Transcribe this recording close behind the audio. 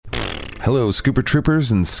Hello, Scooper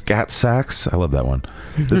Troopers and Scat Sacks. I love that one.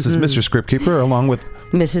 This is Mr. Scriptkeeper along with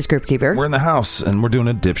Mrs. Scriptkeeper. We're in the house and we're doing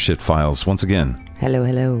a DIPSH Files once again. Hello,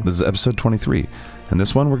 hello. This is episode 23. And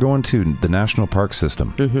this one, we're going to the National Park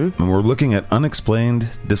System. And we're looking at unexplained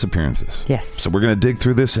disappearances. Yes. So we're going to dig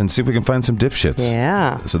through this and see if we can find some dipshits.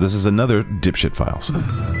 Yeah. So this is another DIPSH Files.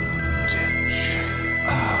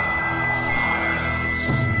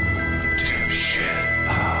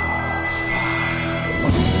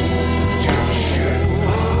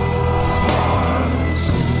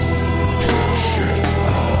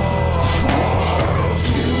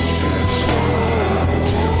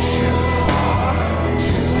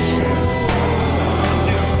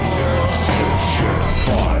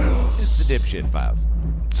 Dipshit Files.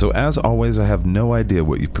 So as always, I have no idea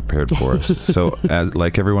what you prepared for us. So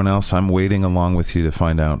like everyone else, I'm waiting along with you to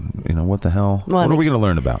find out, what the hell? Well, what are we going to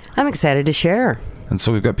learn about? I'm excited to share. And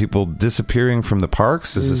so we've got people disappearing from the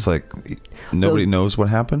parks. Is this like nobody knows what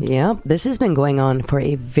happened? Yeah, this has been going on for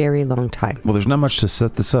a very long time. Well, there's not much to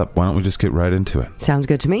set this up. Why don't we just get right into it? Sounds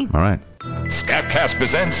good to me. All right. SKATCAST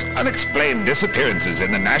presents Unexplained Disappearances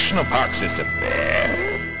in the National Park System.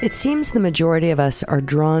 It seems the majority of us are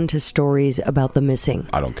drawn to stories about the missing.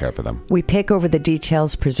 I don't care for them. We pick over the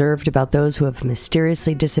details preserved about those who have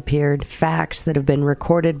mysteriously disappeared, facts that have been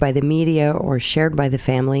recorded by the media or shared by the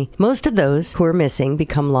family. Most of those who are missing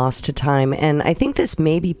become lost to time, and I think this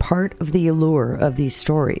may be part of the allure of these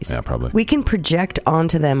stories. Yeah, probably. We can project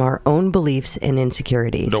onto them our own beliefs and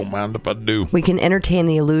insecurities. Don't mind if I do. We can entertain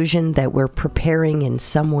the illusion that we're preparing in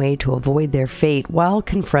some way to avoid their fate while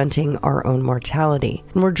confronting our own mortality.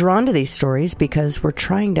 And we're drawn to these stories because we're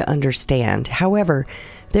trying to understand. However,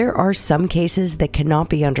 there are some cases that cannot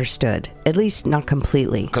be understood, at least not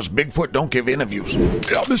completely. Because Bigfoot don't give interviews.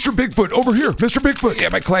 Yeah, Mr. Bigfoot, over here. Mr. Bigfoot. Yeah,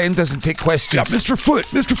 my client doesn't take questions. Yeah,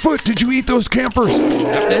 Mr. Foot, did you eat those campers?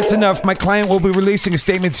 That's enough. My client will be releasing a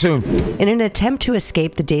statement soon. In an attempt to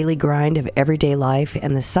escape the daily grind of everyday life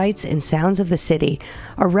and the sights and sounds of the city,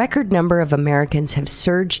 a record number of Americans have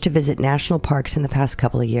surged to visit national parks in the past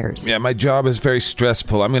couple of years. Yeah, my job is very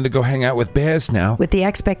stressful. I'm going to go hang out with bears now. With the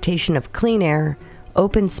expectation of clean air,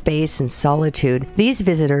 open space, and solitude, these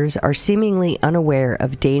visitors are seemingly unaware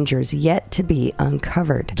of dangers yet to be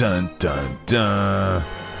uncovered. Dun, dun, dun.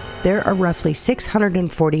 There are roughly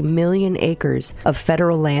 640 million acres of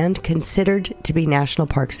federal land considered to be national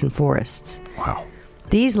parks and forests. Wow.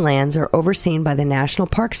 These lands are overseen by the National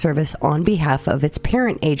Park Service on behalf of its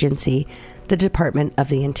parent agency, the Department of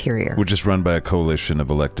the Interior. Which is run by a coalition of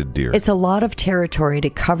elected deer. It's a lot of territory to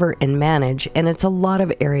cover and manage, and it's a lot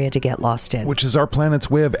of area to get lost in. Which is our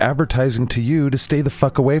planet's way of advertising to you to stay the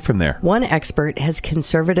fuck away from there. One expert has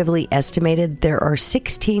conservatively estimated there are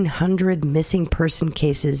 1,600 missing person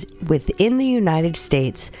cases within the United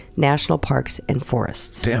States national parks and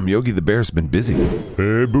forests. Damn, Yogi the Bear's been busy.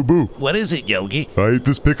 Hey, boo-boo. What is it, Yogi? I ate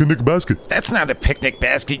this picnic basket. That's not a picnic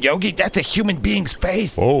basket, Yogi. That's a human being's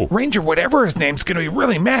face. Oh. Ranger, whatever his name's going to be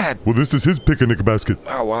really mad. Well, this is his picnic basket.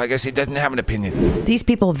 Oh, well, I guess he doesn't have an opinion. These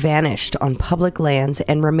people vanished on public lands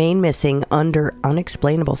and remain missing under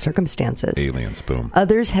unexplainable circumstances. Aliens, boom.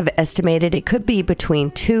 Others have estimated it could be between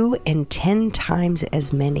 2 and 10 times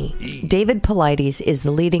as many. David Paulides is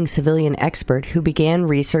the leading civilian expert who began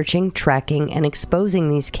researching, tracking, and exposing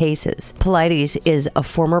these cases. Paulides is a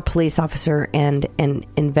former police officer and an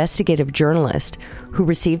investigative journalist who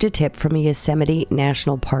received a tip from a Yosemite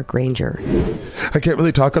National Park ranger. I can't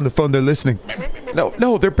really talk on the phone. They're listening.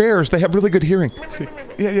 No, they're bears. They have really good hearing.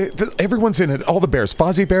 Yeah, everyone's in it. All the bears.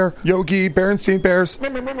 Fozzie Bear, Yogi, Berenstein Bears.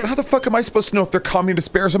 How the fuck am I supposed to know if they're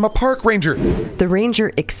communist bears? I'm a park ranger. The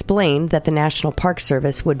ranger explained that the National Park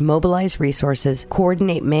Service would mobilize resources,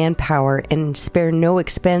 coordinate manpower, and spare no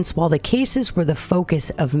expense while the cases were the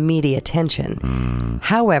focus of media attention.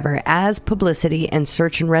 However, as publicity and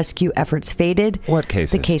search and rescue efforts faded, What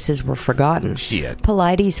cases? the cases were forgotten. Shit.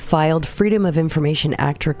 Paulides filed Freedom of Information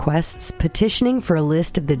Act requests petitioning for a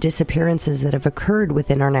list of the disappearances that have occurred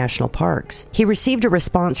within our national parks. He received a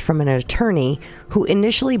response from an attorney who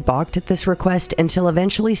initially balked at this request until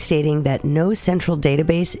eventually stating that no central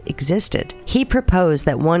database existed. He proposed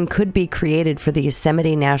that one could be created for the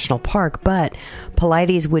Yosemite National Park, but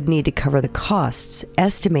Paulides would need to cover the costs,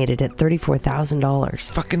 estimated at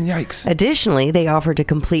 $34,000. Fucking yikes. Additionally, they offered to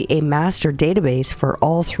complete a master database for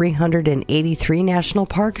all 383 national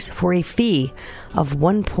parks for a fee of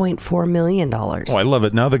 $1.4 million. Oh, I love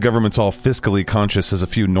it. Now the government's all fiscally conscious as a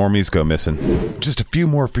few normies go missing. Just a few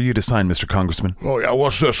more for you to sign, Mr. Congressman. Oh, yeah,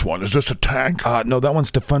 what's this one? Is this a tank? No, that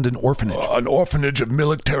one's to fund an orphanage. An orphanage of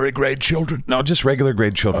military-grade children? No, just regular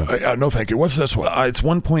grade children. No, thank you. What's this one? It's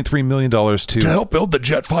 $1.3 million To help build the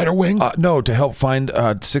jet fighter wing? No, to help find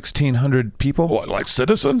 1,600 people. What, like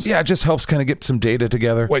citizens? Yeah, it just helps kind of get some data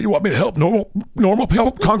together. Wait, you want me to help normal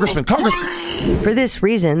people? Congressman. For this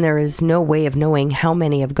reason, there is no way of knowing how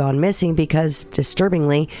many have gone missing because,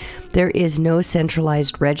 disturbingly, there is no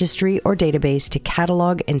centralized registry or database to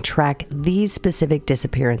catalog and track these specific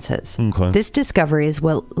disappearances. Okay. This discovery is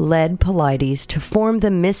what led Paulides to form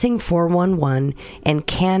the Missing 411 and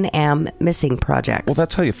Can-Am Missing projects. Well,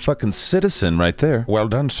 that's how you fucking citizen right there. Well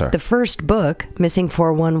done, sir. The first book, Missing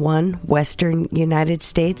 411, Western United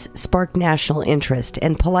States, sparked national interest,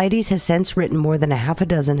 and Paulides has since written more than a half a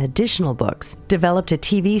dozen additional books, developed a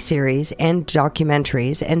TV series and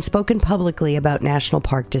documentaries, and spoken publicly about national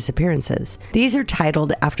park disappearances. These are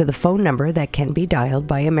titled after the phone number that can be dialed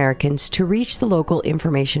by Americans to reach the local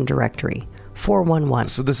information directory. 411.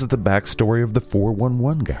 So this is the backstory of the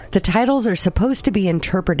 411 guy. The titles are supposed to be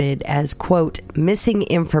interpreted as, quote, missing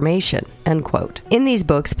information, unquote. In these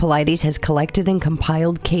books, Paulides has collected and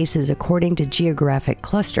compiled cases according to geographic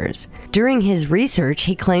clusters. During his research,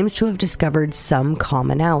 he claims to have discovered some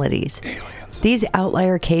commonalities. Aliens. These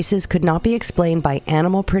outlier cases could not be explained by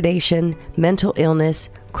animal predation, mental illness,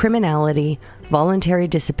 criminality, voluntary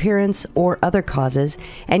disappearance, or other causes,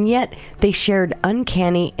 and yet they shared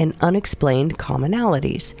uncanny and unexplained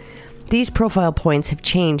commonalities. These profile points have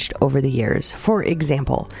changed over the years. For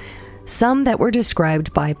example, some that were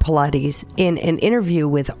described by Paulides in an interview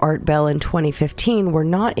with Art Bell in 2015 were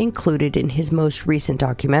not included in his most recent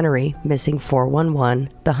documentary, Missing 411,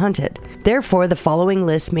 The Hunted. Therefore, the following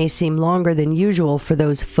list may seem longer than usual for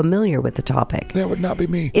those familiar with the topic. That would not be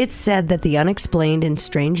me. It's said that the unexplained and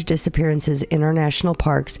strange disappearances in our national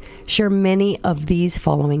parks share many of these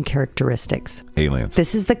following characteristics. Aliens.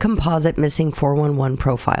 This is the composite Missing 411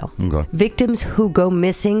 profile. Okay. Victims who go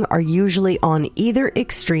missing are usually on either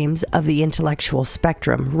extremes of the intellectual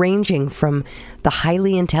spectrum, ranging from the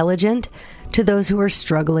highly intelligent to those who are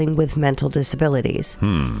struggling with mental disabilities.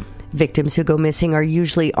 Victims who go missing are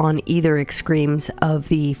usually on either extremes of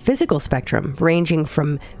the physical spectrum, ranging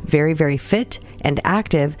from very, very fit and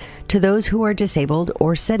active to those who are disabled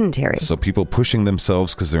or sedentary. So people pushing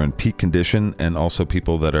themselves because they're in peak condition, and also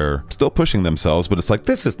people that are still pushing themselves, but it's like,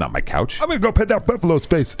 this is not my couch. I'm gonna go pet that buffalo's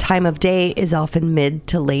face. Time of day is often mid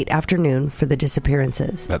to late afternoon for the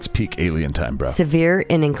disappearances. That's peak alien time, bro. Severe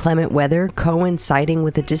and inclement weather coinciding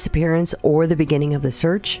with the disappearance or the beginning of the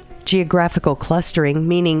search. Geographical clustering,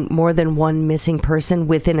 meaning more than one missing person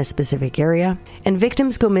within a specific area. And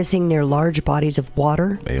victims go missing near large bodies of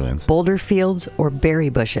water, Aliens. boulder fields, or berry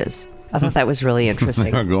bushes. I thought that was really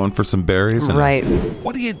interesting. Going for some berries. And Right.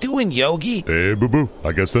 What are you doing, Yogi? Hey, boo-boo.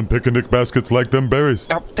 I guess them picnic baskets like them berries.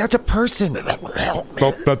 Oh, that's a person.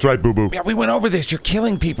 Oh, that's right, boo-boo. Yeah, we went over this. You're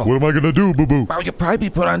killing people. What am I gonna do, boo-boo? Well, you'll probably be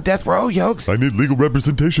put on death row, Yogs. I need legal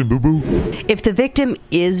representation, boo-boo. If the victim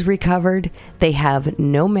is recovered, they have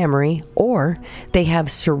no memory or they have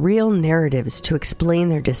surreal narratives to explain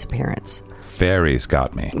their disappearance. Fairies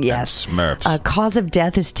got me. Yes. And Smurfs. Cause of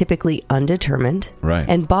death is typically undetermined. Right.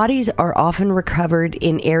 And bodies are often recovered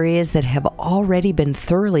in areas that have already been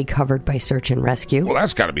thoroughly covered by search and rescue. Well,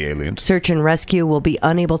 that's got to be aliens. Search and rescue will be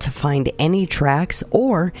unable to find any tracks,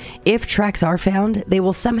 or if tracks are found, they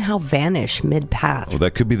will somehow vanish mid-path. Well,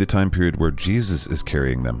 that could be the time period where Jesus is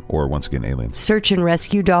carrying them, or once again, aliens. Search and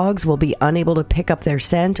rescue dogs will be unable to pick up their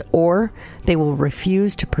scent, or they will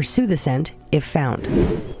refuse to pursue the scent if found.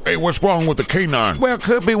 Hey, what's wrong with the canine? Well, it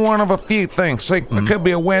could be one of a few things. See, it could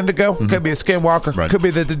be a Wendigo. It could be a skinwalker. Right. It could be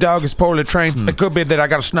that the dog is poorly trained. It could be that I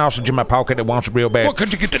got a sausage in my pocket that wants it real bad. Well,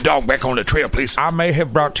 could you get the dog back on the trail, please? I may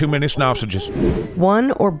have brought too many sausages.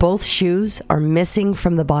 One or both shoes are missing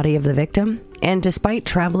from the body of the victim, and despite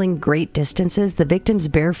traveling great distances, the victim's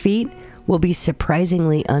bare feet will be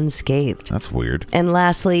surprisingly unscathed. That's weird. And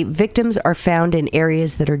lastly, victims are found in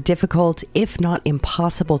areas that are difficult, if not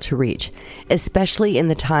impossible to reach, especially in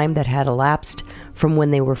the time that had elapsed from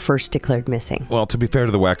when they were first declared missing. Well, to be fair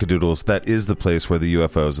to the wackadoodles, that is the place where the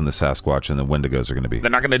UFOs and the Sasquatch and the Wendigos are going to be.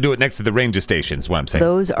 They're not going to do it next to the ranger stations, what I'm saying.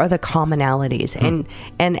 Those are the commonalities.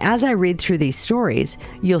 And as I read through these stories,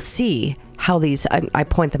 you'll see how these, I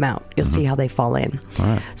point them out. You'll see how they fall in. All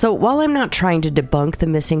right. So while I'm not trying to debunk the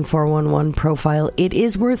Missing 411 profile, it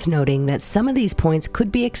is worth noting that some of these points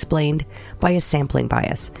could be explained by a sampling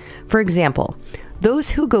bias. For example, those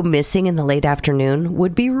who go missing in the late afternoon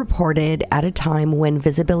would be reported at a time when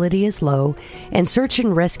visibility is low and search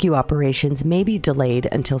and rescue operations may be delayed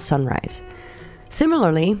until sunrise.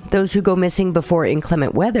 Similarly, those who go missing before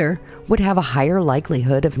inclement weather would have a higher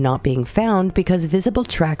likelihood of not being found because visible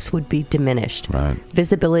tracks would be diminished. Right.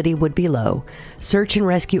 Visibility would be low, search and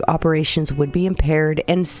rescue operations would be impaired,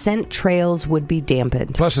 and scent trails would be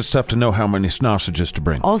dampened. Plus, it's tough to know how many sausages to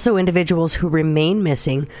bring. Also, individuals who remain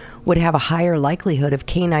missing would have a higher likelihood of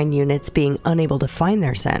canine units being unable to find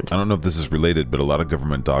their scent. I don't know if this is related, but a lot of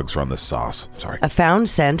government dogs are on this sauce. Sorry. A found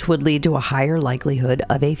scent would lead to a higher likelihood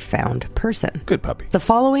of a found person. Good puppy. The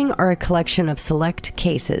following are a collection of select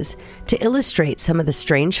cases to illustrate some of the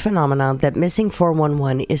strange phenomena that Missing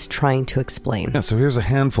 411 is trying to explain. Yeah, so here's a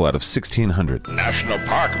handful out of 1,600. National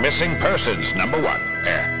Park missing persons, number 1.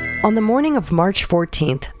 On the morning of March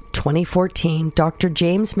 14th, 2014, Dr.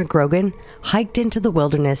 James McGrogan hiked into the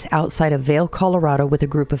wilderness outside of Vail, Colorado with a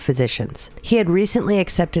group of physicians. He had recently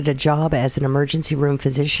accepted a job as an emergency room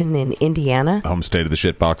physician in Indiana. Home state of the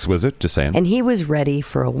shitbox, was it? Just saying. And he was ready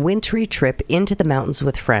for a wintry trip into the mountains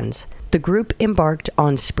with friends. The group embarked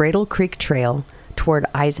on Spradle Creek Trail toward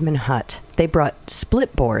Eisman Hut. They brought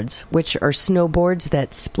split boards, which are snowboards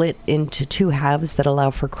that split into two halves that allow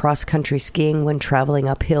for cross-country skiing when traveling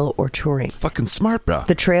uphill or touring. Fucking smart, bro.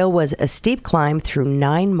 The trail was a steep climb through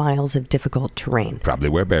 9 miles of difficult terrain. Probably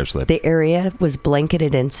where bears live. The area was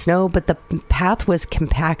blanketed in snow, but the path was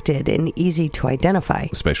compacted and easy to identify.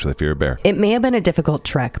 Especially if you're a bear. It may have been a difficult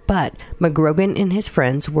trek, but McGrogan and his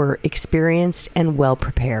friends were experienced and well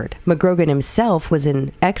prepared. McGrogan himself was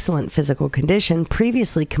in excellent physical condition,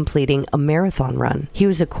 previously completing a marathon run. He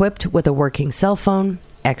was equipped with a working cell phone,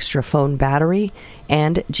 extra phone battery,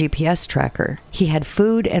 and GPS tracker. He had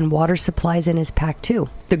food and water supplies in his pack too.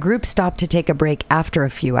 The group stopped to take a break after a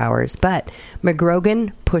few hours, but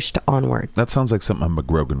McGrogan pushed onward. That sounds like something a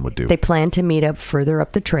McGrogan would do. They planned to meet up further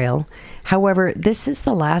up the trail. However, this is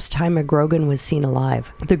the last time McGrogan was seen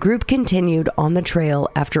alive. The group continued on the trail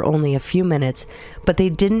after only a few minutes, but they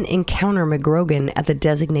didn't encounter McGrogan at the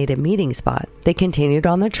designated meeting spot. They continued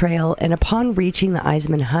on the trail, and upon reaching the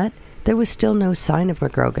Eisman Hut, there was still no sign of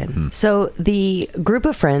McGrogan. So the group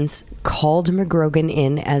of friends called McGrogan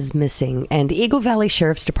in as missing, and Eagle Valley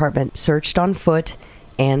Sheriff's Department searched on foot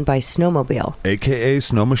and by snowmobile. AKA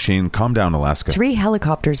Snow Machine. Calm down, Alaska. 3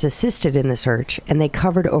 helicopters assisted in the search, and they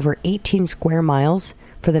covered over 18 square miles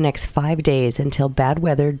for the next 5 days until bad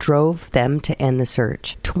weather drove them to end the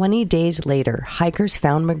search. 20 days later, hikers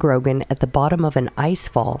found McGrogan at the bottom of an ice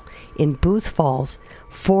fall in Booth Falls,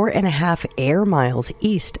 4.5 air miles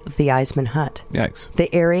east of the Eisman Hut. Yikes.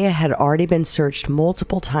 The area had already been searched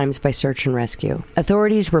multiple times by search and rescue.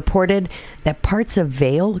 Authorities reported that parts of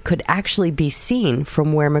Vail could actually be seen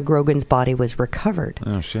from where McGrogan's body was recovered.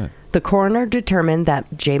 Oh, shit. The coroner determined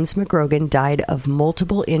that James McGrogan died of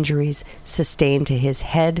multiple injuries sustained to his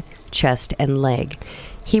head, chest, and leg.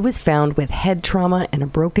 He was found with head trauma and a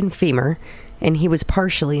broken femur, and he was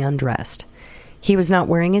partially undressed. He was not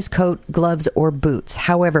wearing his coat, gloves, or boots.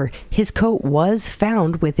 However, his coat was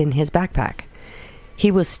found within his backpack. He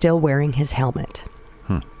was still wearing his helmet.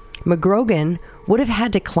 McGrogan would have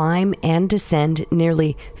had to climb and descend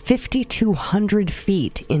nearly 5,200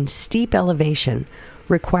 feet in steep elevation,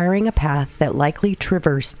 requiring a path that likely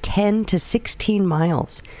traversed 10 to 16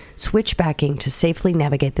 miles, switchbacking to safely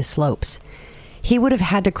navigate the slopes. He would have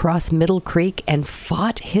had to cross Middle Creek and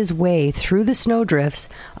fought his way through the snowdrifts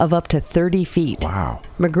of up to 30 feet. Wow.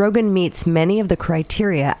 McGrogan meets many of the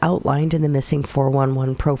criteria outlined in the Missing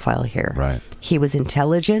 411 profile here. Right. He was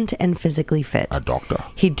intelligent and physically fit. A doctor.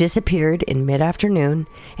 He disappeared in mid-afternoon,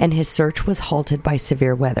 and his search was halted by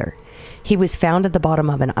severe weather. He was found at the bottom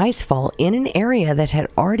of an ice fall in an area that had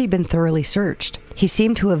already been thoroughly searched. He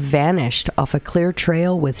seemed to have vanished off a clear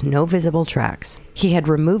trail with no visible tracks. He had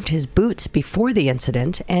removed his boots before the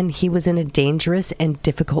incident, and he was in a dangerous and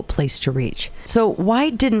difficult place to reach. So why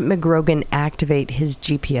didn't McGrogan activate his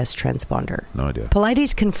GPS transponder? No idea.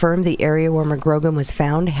 Polides confirmed the area where McGrogan was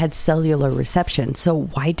found had cellular reception, so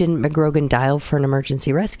why didn't McGrogan dial for an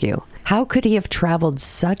emergency rescue? How could he have traveled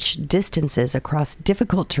such distances across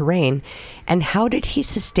difficult terrain, and how did he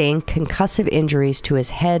sustain concussive injuries to his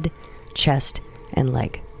head, chest, and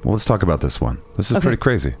leg? Well, let's talk about this one. This is pretty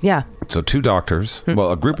crazy. Yeah. So 2 doctors.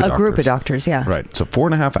 Well, a group of doctors. A group of doctors, yeah. Right. So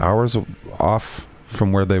 4.5 hours off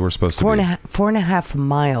from where they were supposed to be. 4.5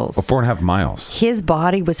 miles. 4.5 miles. His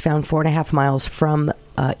body was found 4.5 miles from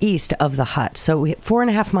east of the hut. So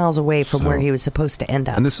 4.5 miles away from where he was supposed to end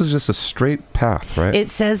up. And this was just a straight path, right? It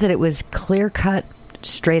says that it was clear cut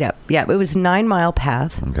straight up. Yeah, it was a 9-mile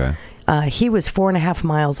path. Okay. He was 4.5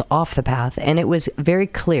 miles off the path, and it was very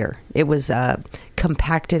clear. It was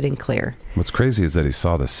compacted and clear. What's crazy is that he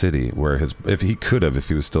saw the city where if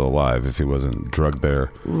he was still alive, if he wasn't drugged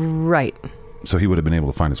there. Right. So he would have been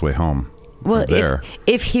able to find his way home. Well, there.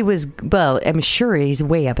 if he was, well, I'm sure he's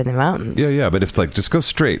way up in the mountains. Yeah, but it's like, just go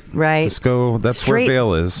straight. Right. Just go, that's Straight where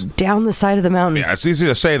Vale is. Down the side of the mountain. Yeah, it's easy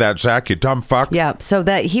to say that, Zach, you dumb fuck. Yeah, so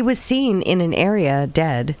that he was seen in an area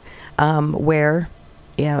dead where,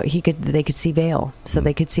 they could see Vale. So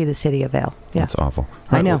they could see the city of Vale. Yeah. That's awful.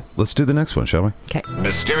 I know. Well, let's do the next one, shall we? Okay.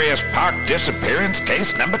 Mysterious park disappearance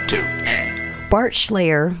case number 2. Bart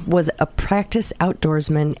Schleyer was a practiced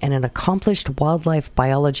outdoorsman and an accomplished wildlife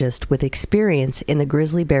biologist with experience in the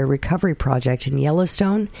grizzly bear recovery project in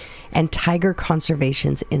Yellowstone and tiger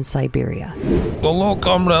conservations in Siberia. Hello,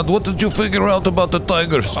 comrade. What did you figure out about the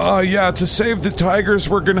tigers? To save the tigers,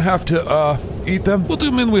 we're gonna have to, eat them. What do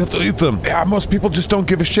you mean we have to eat them? Yeah, most people just don't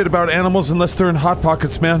give a shit about animals unless they're in Hot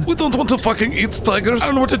Pockets, man. We don't want to fucking eat tigers. I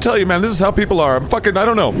don't know what to tell you, man. This is how people are. I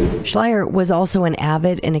don't know. Schleyer was also an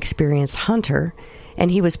avid and experienced hunter,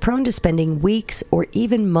 and he was prone to spending weeks or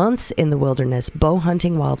even months in the wilderness bow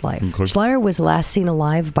hunting wildlife. Okay. Schleyer was last seen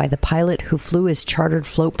alive by the pilot who flew his chartered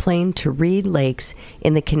float plane to Reed Lakes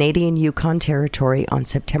in the Canadian Yukon Territory on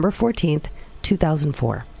September 14th,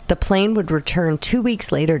 2004. The plane would return 2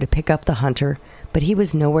 weeks later to pick up the hunter, but he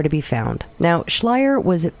was nowhere to be found. Now, Schleyer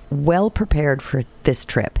was well prepared for this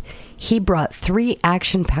trip. He brought 3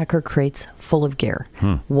 Action Packer crates full of gear.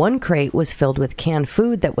 1 crate was filled with canned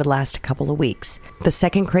food that would last a couple of weeks. The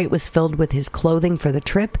second crate was filled with his clothing for the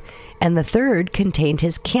trip, and the third contained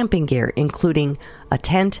his camping gear, including a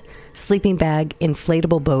tent, sleeping bag,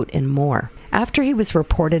 inflatable boat, and more. After he was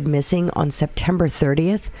reported missing on September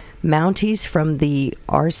 30th, Mounties from the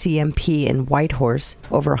RCMP in Whitehorse,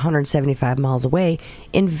 over 175 miles away,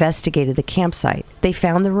 investigated the campsite. They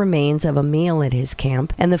found the remains of a meal at his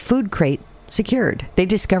camp and the food crate secured. They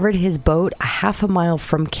discovered his boat a half a mile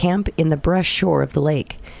from camp in the brush shore of the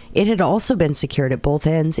lake. It had also been secured at both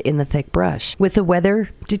ends in the thick brush. With the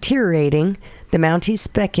weather deteriorating, the Mounties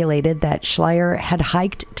speculated that Schleyer had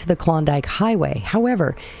hiked to the Klondike Highway.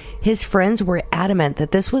 However, his friends were adamant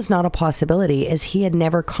that this was not a possibility as he had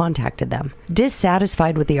never contacted them.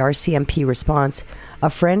 Dissatisfied with the RCMP response,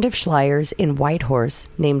 a friend of Schleyer's in Whitehorse,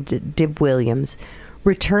 named Dib Williams,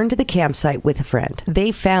 returned to the campsite with a friend.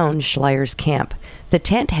 They found Schleyer's camp. The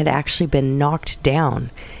tent had actually been knocked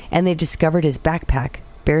down, and they discovered his backpack,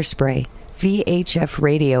 bear spray, VHF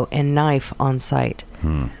radio, and knife on site.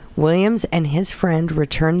 Williams and his friend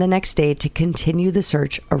returned the next day to continue the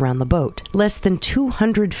search around the boat. Less than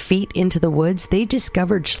 200 feet into the woods, they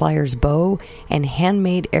discovered Schleyer's bow and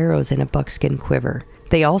handmade arrows in a buckskin quiver.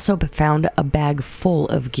 They also found a bag full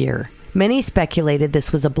of gear. Many speculated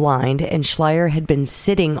this was a blind, and Schleyer had been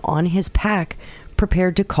sitting on his pack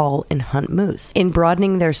prepared to call and hunt moose. In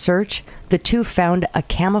broadening their search, the two found a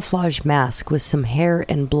camouflage mask with some hair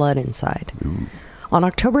and blood inside. On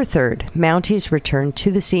October 3rd, Mounties returned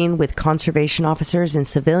to the scene with conservation officers and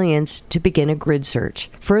civilians to begin a grid search.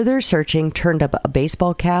 Further searching turned up a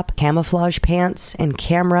baseball cap, camouflage pants, and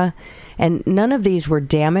camera, and none of these were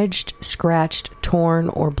damaged, scratched, torn,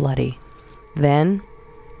 or bloody. Then,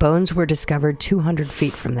 bones were discovered 200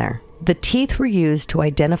 feet from there. The teeth were used to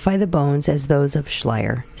identify the bones as those of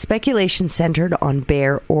Schleyer. Speculation centered on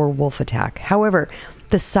bear or wolf attack. However,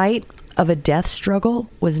 the site of a death struggle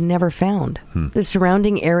was never found. The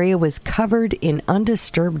surrounding area was covered in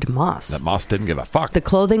undisturbed moss. That moss didn't give a fuck. The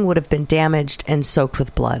clothing would have been damaged and soaked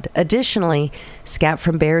with blood. Additionally, scat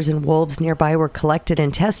from bears and wolves nearby were collected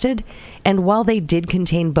and tested, and while they did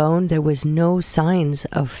contain bone, there was no signs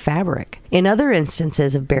of fabric. In other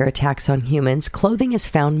instances of bear attacks on humans, clothing is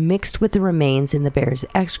found mixed with the remains in the bear's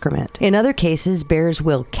excrement. In other cases, bears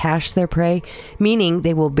will cache their prey, meaning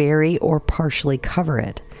they will bury or partially cover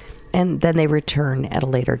it, and then they return at a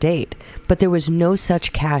later date. But there was no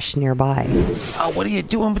such cache nearby. Oh, what are you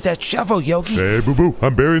doing with that shovel, Yogi? Hey, boo-boo,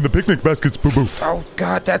 I'm burying the picnic baskets, boo-boo. Oh,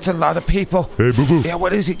 God, that's a lot of people. Hey, boo-boo. Yeah,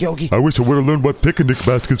 what is it, Yogi? I wish I would have learned what picnic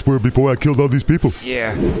baskets were before I killed all these people.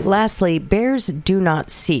 Yeah. Lastly, bears do not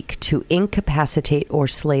seek to incapacitate or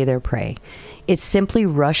slay their prey. It simply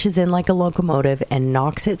rushes in like a locomotive and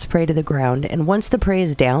knocks its prey to the ground, and once the prey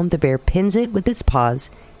is down, the bear pins it with its paws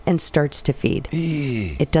and starts to feed.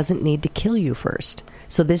 It doesn't need to kill you first.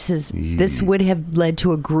 So this would have led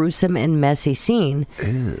to a gruesome and messy scene.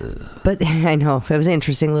 But I know, it was an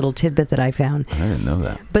interesting little tidbit that I found. I didn't know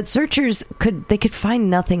that. But searchers could find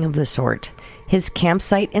nothing of the sort. His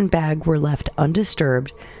campsite and bag were left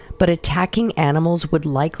undisturbed, but attacking animals would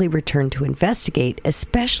likely return to investigate,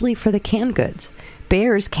 especially for the canned goods.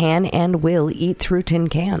 Bears can and will eat through tin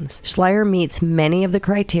cans. Schleyer meets many of the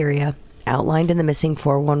criteria, outlined in the missing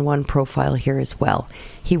 411 profile here as well.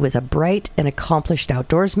 He was a bright and accomplished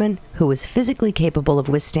outdoorsman who was physically capable of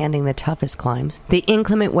withstanding the toughest climbs. The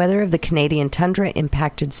inclement weather of the Canadian tundra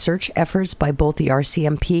impacted search efforts by both the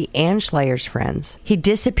RCMP and Schleier's friends. He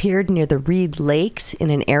disappeared near the Reed Lakes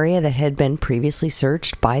in an area that had been previously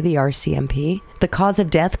searched by the RCMP. The cause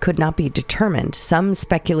of death could not be determined. Some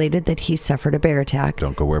speculated that he suffered a bear attack.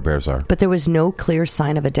 Don't go where bears are. But there was no clear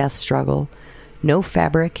sign of a death struggle. No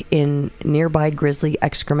fabric in nearby grizzly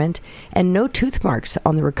excrement, and no tooth marks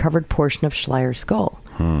on the recovered portion of Schleier's skull.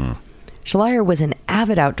 Schleier was an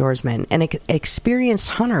avid outdoorsman and an experienced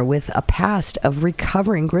hunter with a past of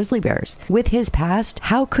recovering grizzly bears. With his past,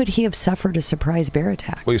 how could he have suffered a surprise bear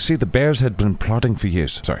attack? Well, you see, the bears had been plotting for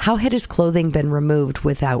years. Sorry. How had his clothing been removed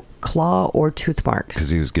without claw or tooth marks? Because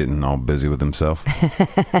he was getting all busy with himself.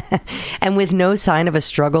 And with no sign of a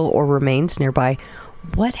struggle or remains nearby,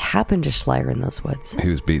 what happened to Schleier in those woods? He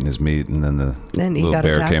was beating his meat, and then the little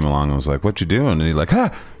bear attacked. came along and was like, "What you doing?" And he like,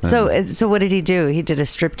 "Ha!" So what did he do? He did a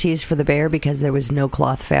striptease for the bear because there was no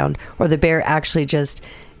cloth found, or the bear actually just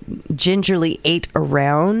gingerly ate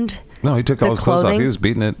around. No, he took all his clothes clothing? off. He was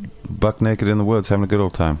beating it buck naked in the woods, having a good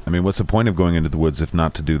old time. I mean, what's the point of going into the woods if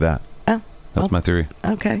not to do that? Oh, That's my theory.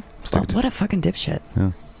 Okay. Well, what a fucking dipshit.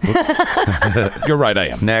 Yeah. You're right, I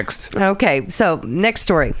am. Next. Okay, so next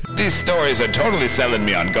story. These stories are totally selling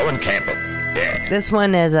me on going camping. Yeah. This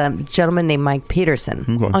one is a gentleman named Mike Peterson.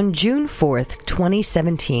 Okay. On June 4th,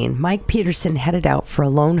 2017, Mike Peterson headed out for a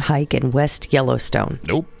lone hike in West Yellowstone.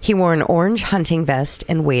 Nope. He wore an orange hunting vest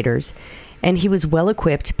and waders, and he was well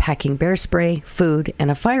equipped, packing bear spray, food, and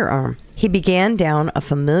a firearm. He began down a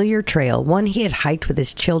familiar trail, one he had hiked with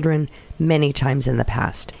his children many times in the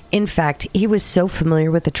past. In fact, he was so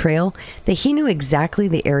familiar with the trail that he knew exactly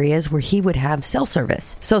the areas where he would have cell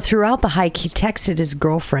service. So throughout the hike, he texted his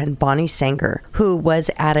girlfriend, Bonnie Sanger, who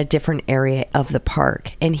was at a different area of the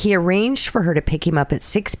park, and he arranged for her to pick him up at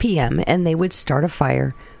 6 p.m. and they would start a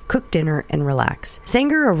fire, cook dinner, and relax.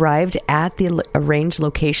 Sanger arrived at the arranged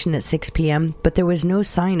location at 6 p.m., but there was no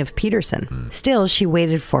sign of Peterson. Still, she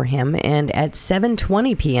waited for him, and at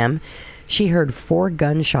 7:20 p.m., she heard 4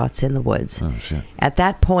 gunshots in the woods. Oh, shit. At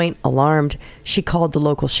that point, alarmed, she called the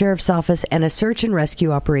local sheriff's office, and a search and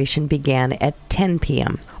rescue operation began at 10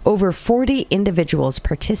 p.m. Over 40 individuals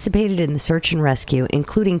participated in the search and rescue,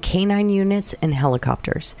 including canine units and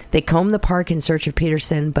helicopters. They combed the park in search of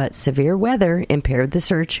Peterson, but severe weather impaired the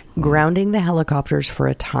search, grounding the helicopters for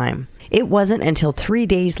a time. It wasn't until 3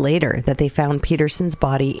 days later that they found Peterson's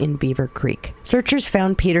body in Beaver Creek. Searchers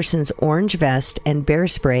found Peterson's orange vest and bear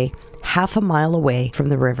spray half a mile away from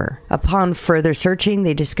the river. Upon further searching,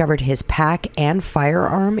 they discovered his pack and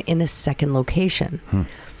firearm in a second location.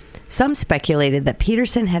 Some speculated that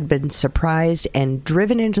Peterson had been surprised and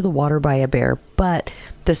driven into the water by a bear, but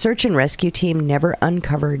the search and rescue team never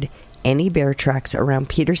uncovered any bear tracks around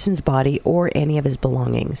Peterson's body or any of his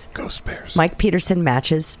belongings. Ghost bears. Mike Peterson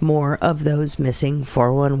matches more of those missing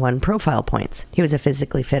 411 profile points. He was a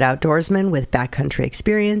physically fit outdoorsman with backcountry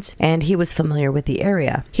experience, and he was familiar with the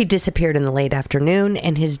area. He disappeared in the late afternoon,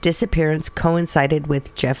 and his disappearance coincided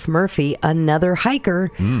with Jeff Murphy, another hiker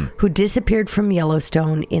who disappeared from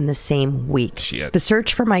Yellowstone in the same week. Shit. The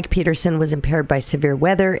search for Mike Peterson was impaired by severe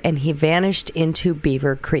weather, and he vanished into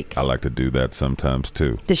Beaver Creek. I like to do that sometimes,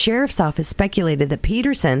 too. The sheriff's office speculated that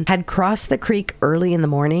Peterson had crossed the creek early in the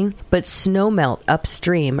morning, but snowmelt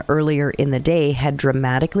upstream earlier in the day had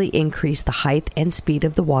dramatically increased the height and speed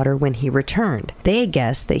of the water when he returned. They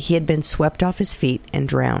guessed that he had been swept off his feet and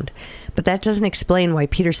drowned. But that doesn't explain why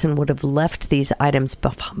Peterson would have left these items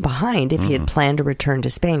behind if he had planned to return to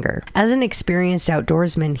Spanger. As an experienced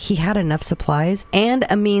outdoorsman, he had enough supplies and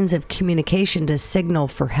a means of communication to signal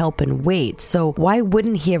for help and wait. So why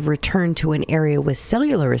wouldn't he have returned to an area with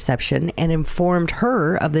cellular reception and informed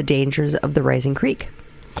her of the dangers of the rising creek?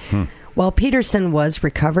 While Peterson was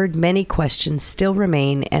recovered, many questions still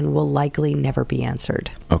remain and will likely never be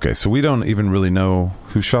answered. Okay, so we don't even really know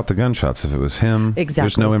who shot the gunshots, if it was him. Exactly.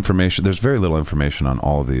 There's no information. There's very little information on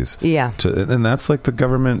all of these. Yeah. And that's like the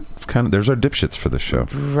government kind of, there's our dipshits for this show.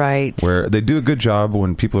 Right. Where they do a good job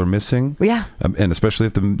when people are missing. Yeah. And especially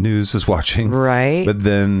if the news is watching. Right. But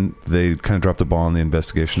then they kind of drop the ball on the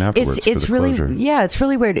investigation afterwards. It's for the really, closure. yeah, it's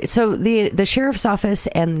really weird. So the sheriff's office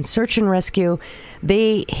and search and rescue,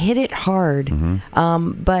 they hit it hard.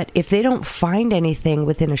 But if they don't find anything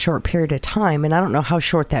within a short period of time, and I don't know how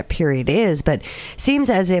short that period is, but seems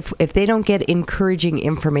as if they don't get encouraging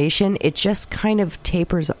information, it just kind of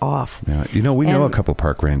tapers off. Yeah, we know a couple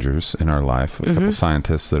park rangers in our life, a couple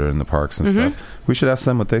scientists that are in the parks and stuff. We should ask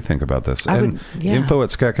them what they think about this.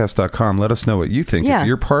 Info@SKATCAST.com. Let us know what you think. Yeah. If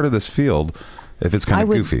you're part of this field, if it's kind of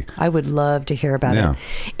goofy. I would love to hear about it.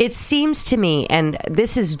 It seems to me, and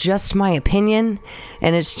this is just my opinion,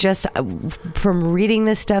 and it's just from reading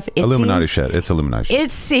this stuff. Illuminati shit. It's Illuminati shit.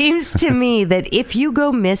 It seems to me that if you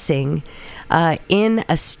go missing in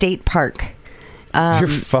a state park, you're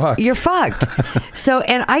fucked. You're fucked. So,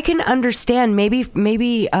 and I can understand maybe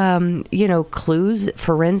clues,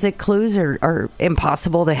 forensic clues are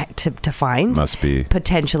impossible to find. Must be.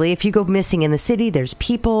 Potentially. If you go missing in the city, there's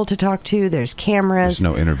people to talk to, there's cameras.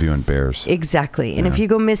 There's no interviewing bears. Exactly. And if you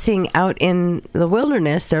go missing out in the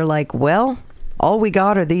wilderness, they're like, well, all we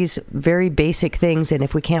got are these very basic things, and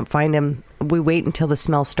if we can't find them, we wait until the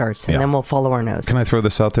smell starts, and then we'll follow our nose. Can I throw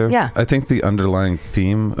this out there? Yeah. I think the underlying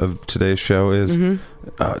theme of today's show is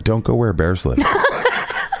don't go where bears live.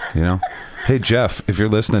 You know? Hey, Jeff, if you're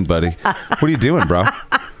listening, buddy, what are you doing, bro?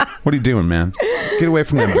 What are you doing, man? Get away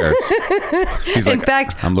from them bears. He's in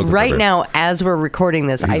fact, right now, as we're recording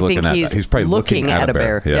this, I think he's probably looking at a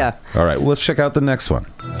bear. Yeah. All right, well, let's check out the next one.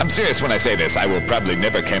 I'm serious when I say this. I will probably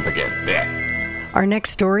never camp again. Yeah. Our next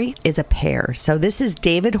story is a pair. So this is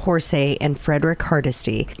David Horsey and Frederick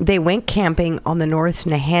Hardesty. They went camping on the North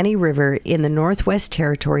Nahanni River in the Northwest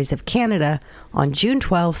Territories of Canada on June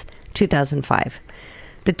 12th, 2005.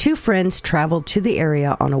 The two friends traveled to the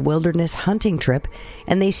area on a wilderness hunting trip,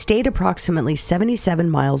 and they stayed approximately 77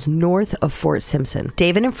 miles north of Fort Simpson.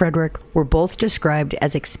 David and Frederick were both described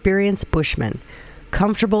as experienced bushmen,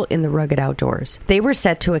 comfortable in the rugged outdoors. They were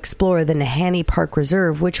set to explore the Nahanni Park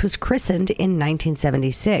Reserve, which was christened in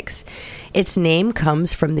 1976. Its name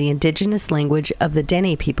comes from the indigenous language of the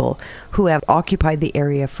Dene people, who have occupied the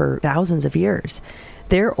area for thousands of years.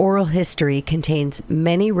 Their oral history contains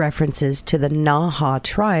many references to the Naha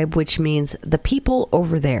tribe, which means the people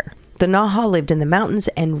over there. The Naha lived in the mountains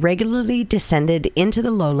and regularly descended into the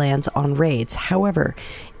lowlands on raids. However,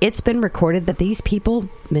 it's been recorded that these people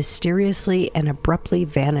mysteriously and abruptly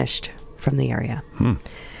vanished from the area.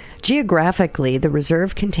 Geographically, the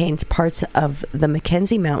reserve contains parts of the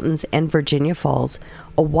Mackenzie Mountains and Virginia Falls,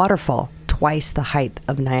 a waterfall twice the height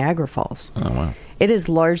of Niagara Falls. Oh, wow. It is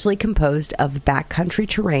largely composed of backcountry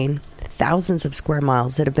terrain, thousands of square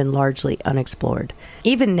miles that have been largely unexplored.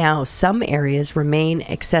 Even now, some areas remain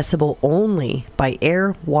accessible only by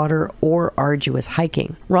air, water, or arduous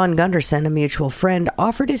hiking. Ron Gunderson, a mutual friend,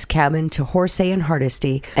 offered his cabin to Horsey and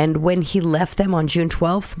Hardesty, and when he left them on June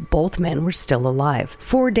 12th, both men were still alive.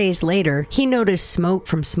 4 days later, he noticed smoke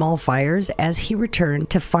from small fires as he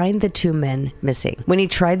returned to find the two men missing. When he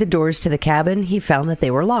tried the doors to the cabin, he found that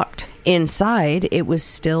they were locked. Inside, it was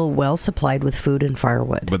still well supplied with food and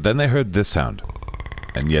firewood. But then they heard this sound,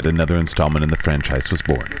 and yet another installment in the franchise was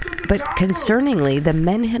born. But concerningly, the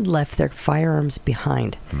men had left their firearms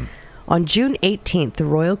behind. On June 18th, the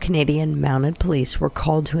Royal Canadian Mounted Police were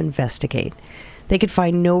called to investigate. They could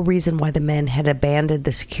find no reason why the men had abandoned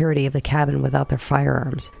the security of the cabin without their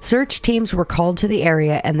firearms. Search teams were called to the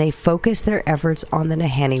area, and they focused their efforts on the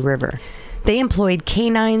Nahanni River. They employed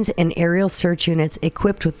canines and aerial search units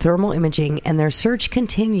equipped with thermal imaging, and their search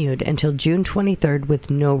continued until June 23rd with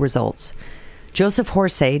no results. Joseph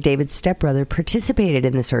Horsey, David's stepbrother, participated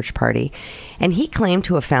in the search party, and he claimed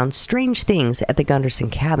to have found strange things at the Gunderson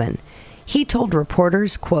cabin. He told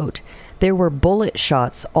reporters, quote, "There were bullet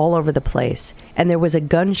shots all over the place, and there was a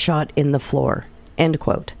gunshot in the floor," end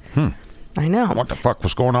quote. I know. What the fuck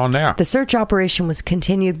was going on there? The search operation was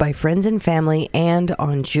continued by friends and family, and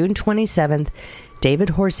on June 27th,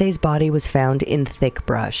 David Horsey's body was found in thick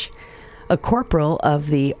brush. A corporal of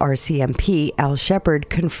the RCMP, Al Shepard,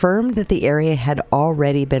 confirmed that the area had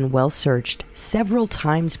already been well searched several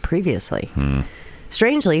times previously.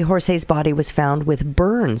 Strangely, Horsey's body was found with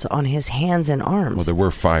burns on his hands and arms. Well, there were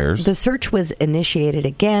fires. The search was initiated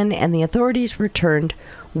again, and the authorities returned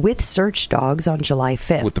with search dogs on July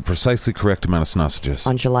 5th. With the precisely correct amount of sausages.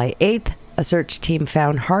 On July 8th, a search team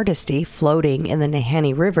found Hardesty floating in the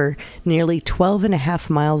Nahanni River nearly 12 and a half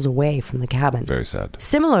miles away from the cabin. Very sad.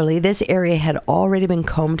 Similarly, this area had already been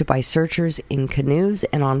combed by searchers in canoes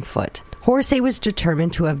and on foot. Horsey was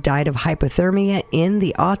determined to have died of hypothermia in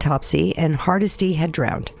the autopsy, and Hardesty had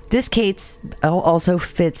drowned. This case also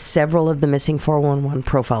fits several of the missing 411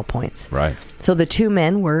 profile points. Right. So the two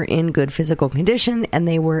men were in good physical condition, and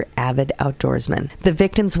they were avid outdoorsmen. The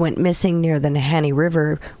victims went missing near the Nahanni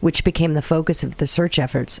River, which became the focus of the search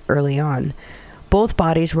efforts early on. Both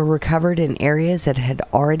bodies were recovered in areas that had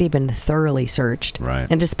already been thoroughly searched. Right.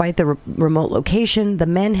 And despite the remote location, the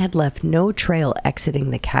men had left no trail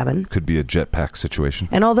exiting the cabin. Could be a jetpack situation.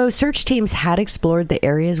 And although search teams had explored the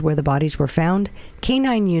areas where the bodies were found,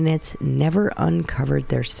 canine units never uncovered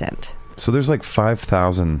their scent. So there's like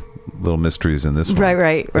 5,000 little mysteries in this one.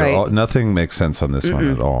 Right. Nothing makes sense on this one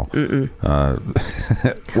at all.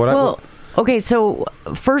 Okay, so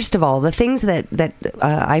first of all, the things that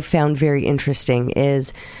I found very interesting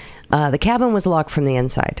is the cabin was locked from the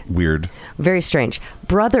inside. Weird. Very strange.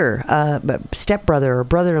 Stepbrother or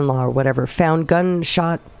brother-in-law or whatever found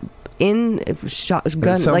gunshot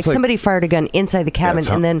like somebody fired a gun inside the cabin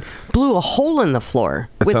and then blew a hole in the floor.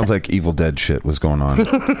 It sounds like Evil Dead shit was going on.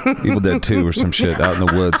 Evil Dead 2 or some shit out in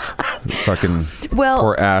the woods. Fucking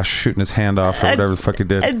poor Ash shooting his hand off or whatever the fuck he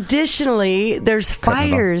did. Additionally, there's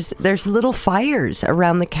fires. There's little fires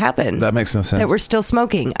around the cabin. That makes no sense. That were still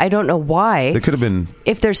smoking. I don't know why. They could have been...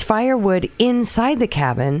 If there's firewood inside the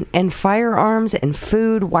cabin and firearms and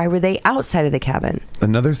food, why were they outside of the cabin?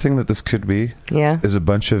 Another thing that this could be is a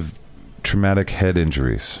bunch of traumatic head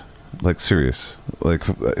injuries. Like, serious. Like,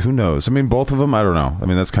 who knows? I mean, both of them, I don't know. I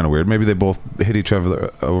mean, that's kind of weird. Maybe they both hit each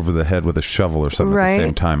other over the head with a shovel or something at the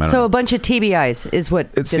same time. I don't know. A bunch of TBIs is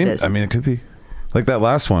what did this. I mean, it could be. Like that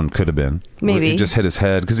last one could have been. Maybe. He just hit his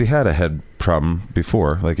head because he had a head problem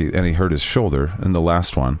before, and he hurt his shoulder in the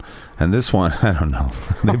last one. And this one, I don't know.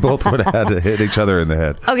 They both would have had to hit each other in the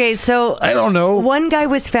head. Okay, so I don't know. One guy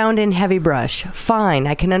was found in heavy brush. Fine.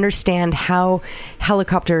 I can understand how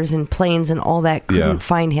helicopters and planes and all that couldn't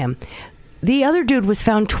find him. The other dude was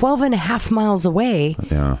found 12 and a half miles away.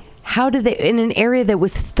 Yeah. How did they, in an area that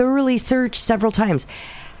was thoroughly searched several times,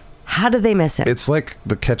 how did they miss him? It's like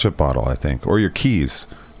the ketchup bottle, I think, or your keys,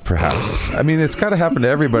 perhaps. I mean, it's got to happen to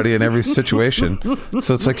everybody in every situation.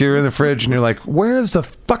 So it's like you're in the fridge and you're like, where's the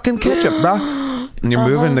fucking ketchup, brah? And you're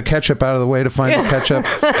moving the ketchup out of the way to find the ketchup.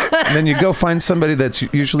 And then you go find somebody that's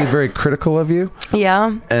usually very critical of you.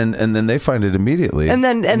 Yeah. And then they find it immediately. And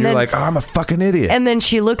you're like, oh, I'm a fucking idiot. And then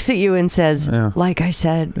she looks at you and says, like I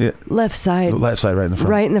said, left side. Left side, right in the front.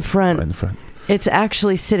 Right in the front. Right in the front. It's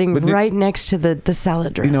actually sitting right next to the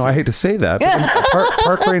salad dressing. I hate to say that, but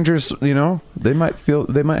park rangers, they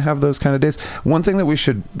might have those kind of days. One thing that we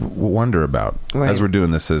should wonder about as we're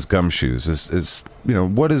doing this as gumshoes is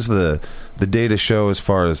what is the data show as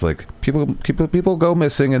far as like people go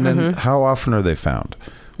missing and then how often are they found?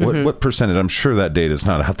 What percentage? I'm sure that data is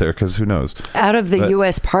not out there because who knows? Out of the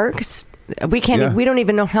U.S. parks. We can't. We don't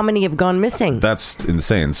even know how many have gone missing. That's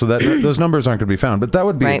insane. So that those numbers aren't going to be found. But that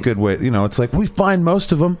would be a good way. It's like we find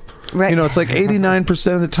most of them. Right. It's like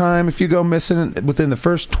 89% of the time, if you go missing within the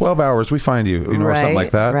first 12 hours, we find you. Or something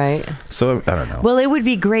like that. Right. So I don't know. Well, it would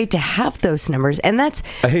be great to have those numbers, and that's.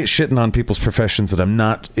 I hate shitting on people's professions that I'm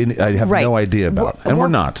not. I have no idea about, and we're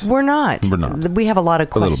not. We're not. We're not. We have a lot of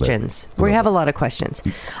questions. We have a lot of questions.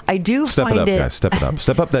 I do find it. Step it up, guys. Step it up.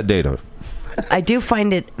 Step up that data. I do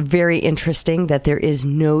find it very interesting that there is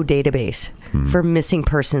no database for missing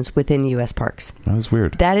persons within U.S. parks. That is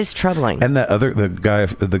weird. That is troubling. And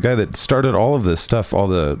the guy that started all of this stuff, all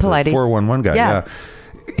the 411 guy,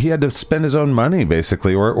 he had to spend his own money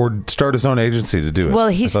basically, or start his own agency to do it. Well,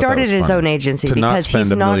 he started his own agency because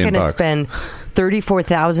he's not going to spend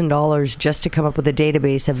 $34,000 just to come up with a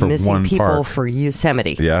database of missing people for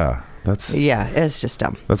Yosemite. Yeah. It's just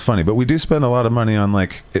dumb. That's funny, but we do spend a lot of money on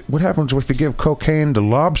what happens if you give cocaine to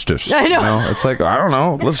lobsters? I know. It's like, I don't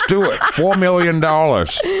know. Let's do it. $4 million.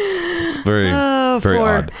 It's very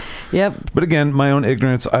odd. Yep. But again, my own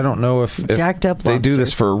ignorance. I don't know if jacked up they do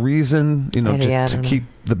this for a reason. To keep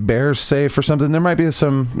the bears safe or something. There might be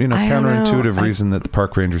some counterintuitive reason that the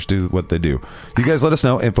park rangers do what they do. You guys let us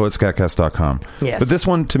know. info@skatcast.com. Yes. But this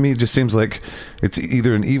one to me just seems like it's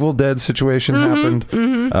either an Evil Dead situation happened.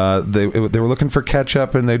 They were looking for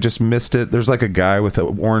ketchup and they just missed it. There's like a guy with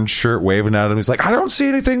an orange shirt waving at him. He's like, I don't see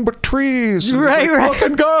anything but trees. Right.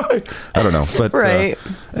 Fucking guy. I don't know. But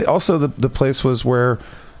also the place was where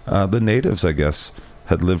the natives, I guess,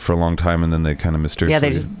 had lived for a long time, and then they kind of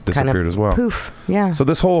mysteriously disappeared as well. Poof. Yeah. So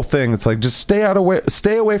this whole thing, it's like just stay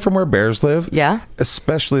away from where bears live. Yeah.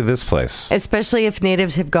 Especially this place. Especially if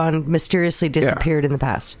natives have gone mysteriously disappeared in the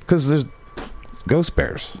past. Because there's ghost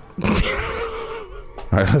bears.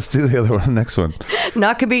 All right, let's do the other one. The next one.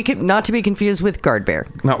 Not to be confused with guard bear.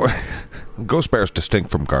 No, ghost bear is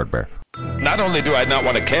distinct from guard bear. Not only do I not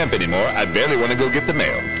want to camp anymore, I barely want to go get the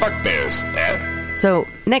mail. Fuck bears. So,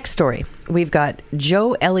 next story. We've got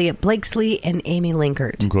Joe Elliott Blakesley and Amy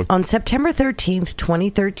Linkert. Okay. On September 13th,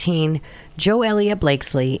 2013, Joe Elliott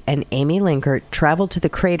Blakesley and Amy Linkert traveled to the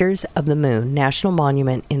Craters of the Moon National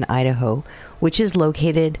Monument in Idaho, which is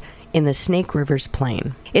located in the Snake Rivers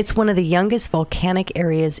Plain. It's one of the youngest volcanic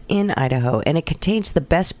areas in Idaho, and it contains the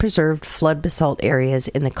best preserved flood basalt areas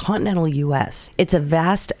in the continental U.S. It's a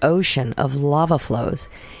vast ocean of lava flows,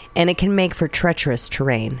 and it can make for treacherous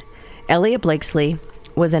terrain. Elliott Blakesley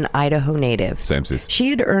was an Idaho native. Samesies. She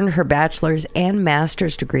had earned her bachelor's and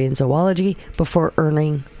master's degree in zoology before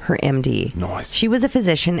earning her MD. Nice. She was a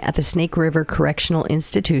physician at the Snake River Correctional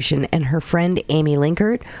Institution, and her friend Amy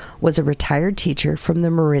Linkert was a retired teacher from the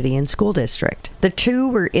Meridian School District. The two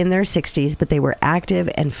were in their 60s, but they were active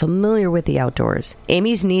and familiar with the outdoors.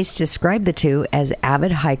 Amy's niece described the two as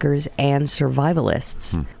avid hikers and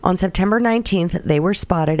survivalists. On September 19th, they were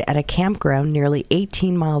spotted at a campground nearly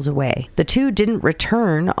 18 miles away. The two didn't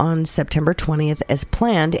return on September 20th as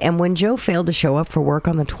planned, and when Joe failed to show up for work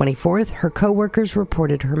on the 24th, her co-workers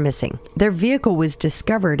reported her missing. Their vehicle was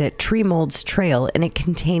discovered at Tree Mold's Trail, and it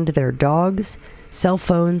contained their dogs, cell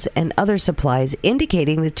phones, and other supplies,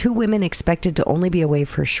 indicating the two women expected to only be away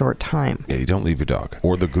for a short time. Yeah, you don't leave your dog.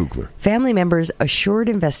 Or the Googler. Family members assured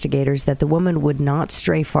investigators that the woman would not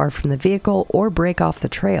stray far from the vehicle or break off the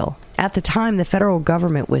trail. At the time, the federal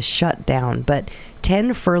government was shut down, but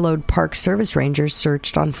 10 furloughed Park Service rangers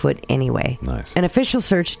searched on foot anyway. Nice. An official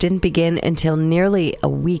search didn't begin until nearly a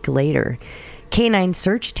week later. Canine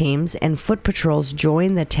search teams and foot patrols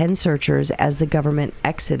joined the 10 searchers as the government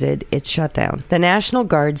exited its shutdown. The National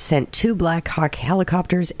Guard sent 2 Black Hawk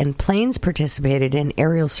helicopters, and planes participated in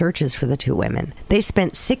aerial searches for the two women. They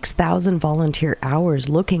spent 6,000 volunteer hours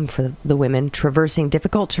looking for the women, traversing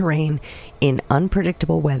difficult terrain in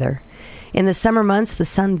unpredictable weather. In the summer months, the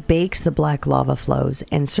sun bakes the black lava flows,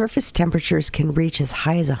 and surface temperatures can reach as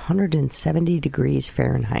high as 170 degrees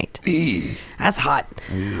Fahrenheit. That's hot.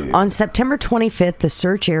 On September 25th, the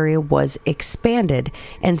search area was expanded,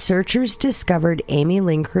 and searchers discovered Amy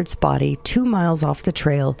Linkert's body 2 miles off the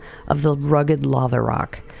trail of the rugged lava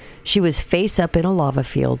rock. She was face up in a lava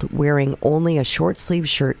field, wearing only a short-sleeved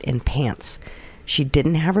shirt and pants. She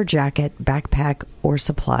didn't have her jacket, backpack, or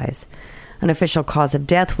supplies. An official cause of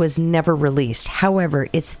death was never released. However,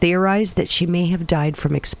 it's theorized that she may have died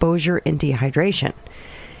from exposure and dehydration.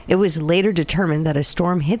 It was later determined that a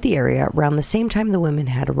storm hit the area around the same time the women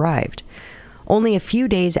had arrived. Only a few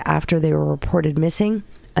days after they were reported missing,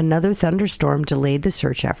 another thunderstorm delayed the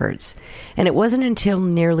search efforts, and it wasn't until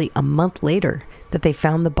nearly a month later that they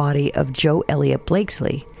found the body of Jo Elliott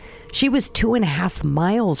Blakesley. She was 2.5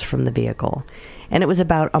 miles from the vehicle, and it was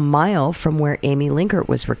about a mile from where Amy Linkert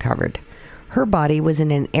was recovered. Her body was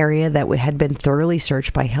in an area that had been thoroughly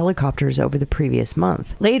searched by helicopters over the previous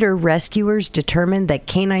month. Later, rescuers determined that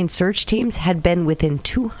canine search teams had been within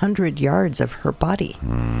 200 yards of her body.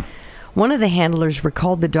 One of the handlers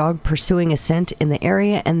recalled the dog pursuing a scent in the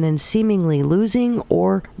area and then seemingly losing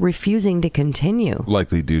or refusing to continue.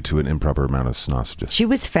 Likely due to an improper amount of sausages. She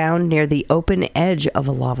was found near the open edge of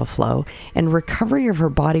a lava flow, and recovery of her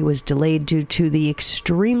body was delayed due to the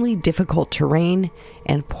extremely difficult terrain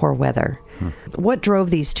and poor weather. What drove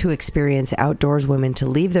these two experienced outdoors women to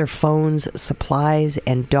leave their phones, supplies,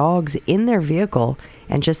 and dogs in their vehicle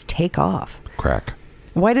and just take off? Crack.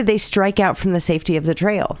 Why did they strike out from the safety of the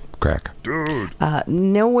trail? Crack.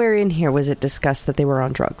 Nowhere in here was it discussed that they were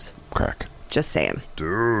on drugs. Crack. Just saying.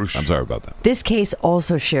 I'm sorry about that. This case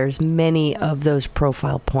also shares many of those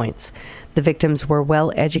profile points. The victims were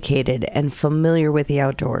well educated and familiar with the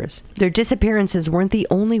outdoors. Their disappearances weren't the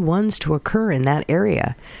only ones to occur in that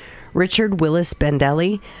area. Richard Willis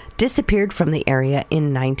Bendelli disappeared from the area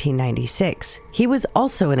in 1996. He was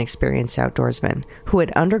also an experienced outdoorsman who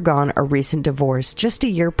had undergone a recent divorce just a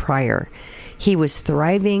year prior. He was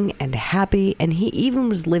thriving and happy, and he even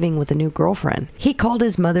was living with a new girlfriend. He called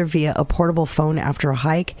his mother via a portable phone after a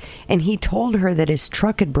hike, and he told her that his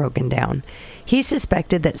truck had broken down. He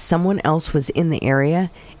suspected that someone else was in the area,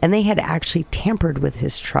 and they had actually tampered with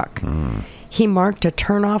his truck. He marked a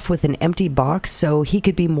turnoff with an empty box so he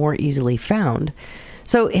could be more easily found.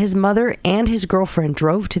 So his mother and his girlfriend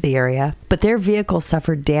drove to the area, but their vehicle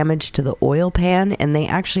suffered damage to the oil pan, and they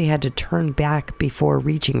actually had to turn back before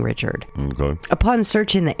reaching Richard. Okay. Upon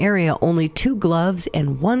searching the area, only 2 gloves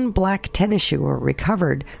and 1 black tennis shoe were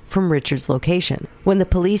recovered from Richard's location. When the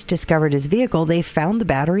police discovered his vehicle, they found the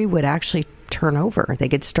battery would actually turn over. They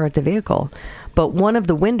could start the vehicle. But one of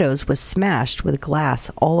the windows was smashed with glass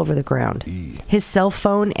all over the ground. His cell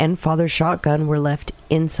phone and father's shotgun were left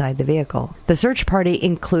inside the vehicle. The search party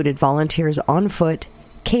included volunteers on foot,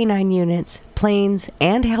 canine units, planes,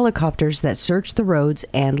 and helicopters that searched the roads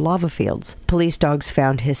and lava fields. Police dogs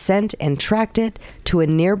found his scent and tracked it to a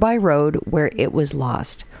nearby road where it was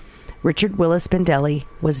lost. Richard Willis Bendelli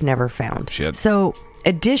was never found. Shit. So,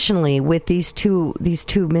 additionally, with these two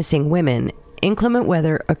missing women, inclement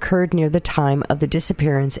weather occurred near the time of the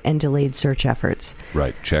disappearance and delayed search efforts.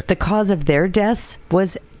 Right, check. The cause of their deaths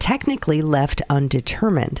was technically left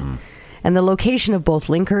undetermined. And the location of both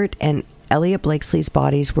Linkert and Elliot Blakesley's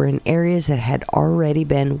bodies were in areas that had already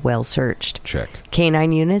been well searched. Check.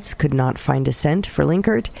 Canine units could not find a scent for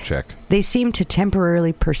Linkert. Check. They seemed to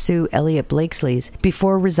temporarily pursue Elliot Blakesley's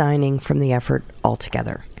before resigning from the effort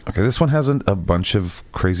altogether. Okay, this one has a bunch of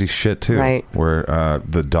crazy shit, too. Right. Where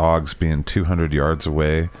the dogs being 200 yards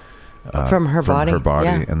away from her body,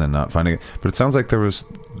 yeah. and then not finding it. But it sounds like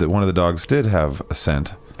one of the dogs did have a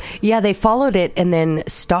scent. Yeah, they followed it and then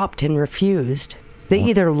stopped and refused. They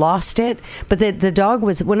either lost it, but the dog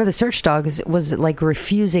was, one of the search dogs was like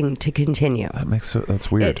refusing to continue. That's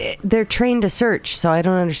weird. They're trained to search, so I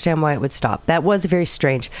don't understand why it would stop. That was very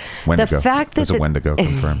strange. Wendigo. The fact that There's a Wendigo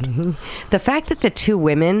confirmed. The fact that the two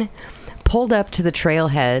women pulled up to the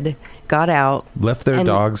trailhead, got out, left their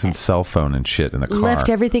dogs and cell phone and shit in the car. Left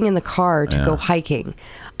everything in the car to go hiking.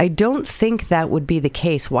 I don't think that would be the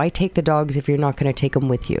case. Why take the dogs if you're not going to take them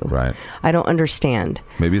with you? Right. I don't understand.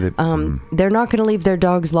 Maybe they... They're not going to leave their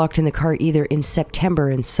dogs locked in the car either in September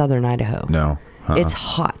in southern Idaho. No. It's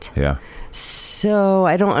hot. Yeah. So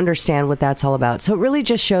I don't understand what that's all about. So it really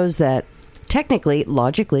just shows that technically,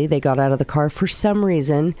 logically, they got out of the car for some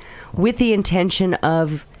reason with the intention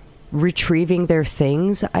of retrieving their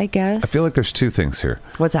things, I guess. I feel like there's two things here.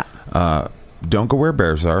 What's that? Don't go where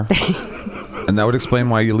bears are. And that would explain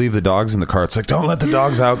why you leave the dogs in the car. It's like, don't let the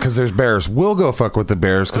dogs out because there's bears. We'll go fuck with the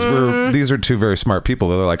bears because these are two very smart people.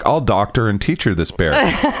 They're like, I'll doctor and teacher this bear.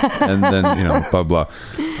 And then, blah, blah.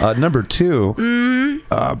 Number two,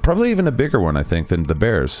 probably even a bigger one, I think, than the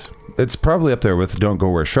bears. It's probably up there with don't go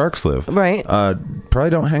where sharks live. Right.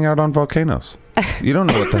 Probably don't hang out on volcanoes. You don't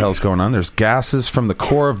know what the hell's going on. There's gases from the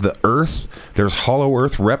core of the earth. There's hollow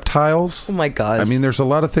earth reptiles. Oh my gosh. I mean, there's a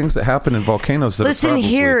lot of things that happen in volcanoes that Listen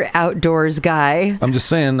here, outdoors guy. I'm just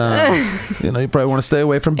saying, you probably want to stay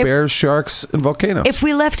away from bears, sharks, and volcanoes. If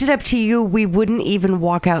we left it up to you, we wouldn't even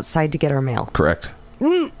walk outside to get our mail. Correct.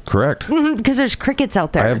 Correct. Because there's crickets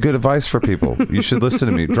out there. I have good advice for people. You should listen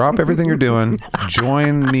to me. Drop everything you're doing.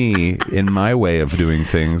 Join me in my way of doing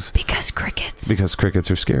things. Because crickets. Because crickets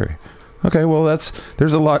are scary. Okay, well,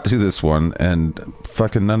 there's a lot to this one, and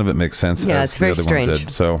fucking none of it makes sense. Yeah, as it's very the other one strange.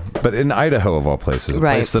 did. So, but in Idaho, of all places, a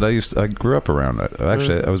Right. place that I grew up around.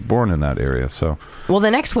 Actually, I was born in that area. So, well,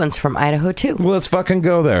 the next one's from Idaho too. well, let's fucking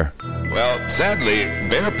go there. Well, sadly,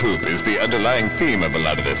 bear poop is the underlying theme of a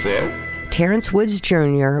lot of this there. Terrence Woods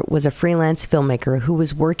Jr. was a freelance filmmaker who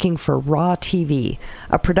was working for Raw TV,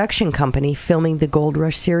 a production company filming the Gold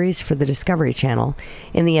Rush series for the Discovery Channel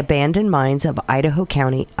in the abandoned mines of Idaho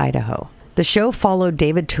County, Idaho. The show followed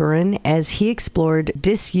David Turin as he explored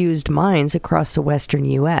disused mines across the western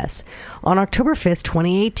U.S. On October 5th,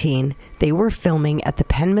 2018, they were filming at the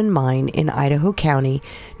Penman Mine in Idaho County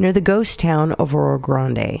near the ghost town of Oro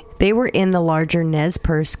Grande. They were in the larger Nez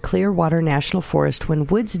Perce Clearwater National Forest when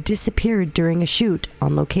Woods disappeared during a shoot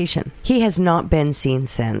on location. He has not been seen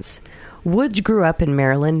since. Woods grew up in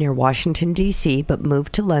Maryland near Washington, D.C., but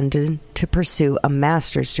moved to London to pursue a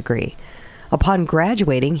master's degree. Upon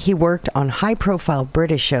graduating, he worked on high-profile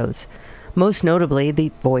British shows, most notably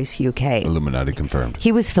The Voice UK. Illuminati confirmed.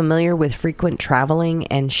 He was familiar with frequent traveling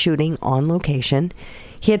and shooting on location.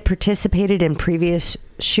 He had participated in previous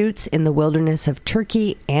shoots in the wilderness of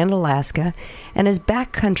Turkey and Alaska, and his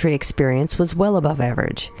backcountry experience was well above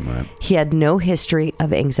average. Right. He had no history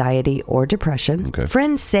of anxiety or depression. Okay.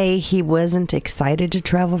 Friends say he wasn't excited to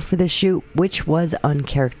travel for the shoot, which was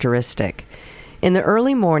uncharacteristic. In the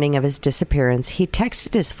early morning of his disappearance, he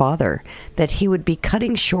texted his father that he would be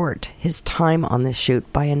cutting short his time on this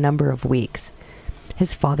shoot by a number of weeks.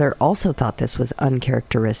 His father also thought this was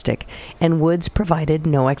uncharacteristic, and Woods provided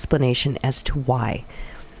no explanation as to why.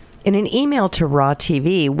 In an email to Raw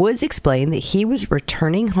TV, Woods explained that he was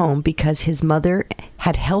returning home because his mother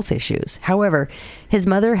had health issues. However, his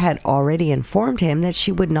mother had already informed him that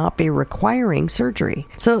she would not be requiring surgery.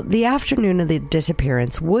 So the afternoon of the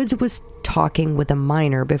disappearance, Woods was talking with a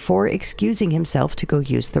miner before excusing himself to go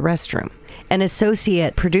use the restroom. An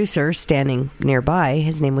associate producer standing nearby,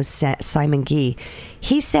 his name was Simon Gee,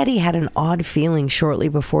 he said he had an odd feeling shortly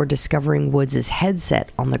before discovering Woods' headset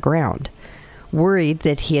on the ground. Worried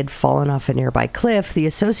that he had fallen off a nearby cliff, the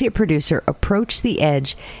associate producer approached the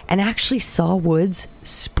edge and actually saw Woods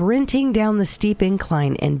sprinting down the steep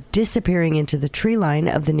incline and disappearing into the tree line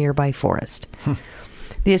of the nearby forest.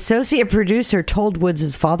 The associate producer told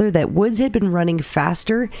Woods' father that Woods had been running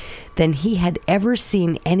faster than he had ever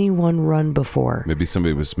seen anyone run before. Maybe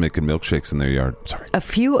somebody was making milkshakes in their yard. Sorry. A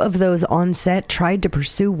few of those on set tried to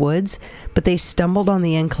pursue Woods, but they stumbled on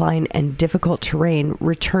the incline and difficult terrain,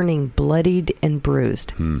 returning bloodied and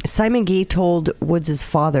bruised. Simon Gee told Woods'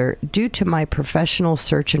 father, "Due to my professional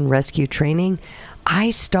search and rescue training, I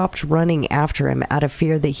stopped running after him out of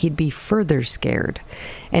fear that he'd be further scared.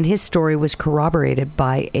 And his story was corroborated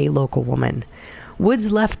by a local woman.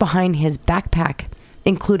 Woods left behind his backpack,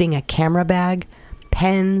 including a camera bag,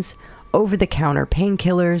 pens, over-the-counter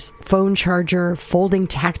painkillers, phone charger, folding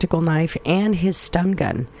tactical knife, and his stun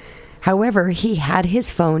gun. However, he had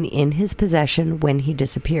his phone in his possession when he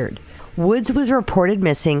disappeared. Woods was reported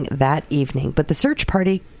missing that evening, but the search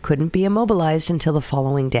party couldn't be immobilized until the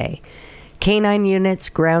following day. Canine units,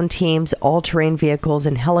 ground teams, all-terrain vehicles,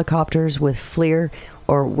 and helicopters with FLIR,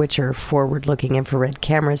 or which are forward-looking infrared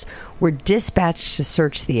cameras, were dispatched to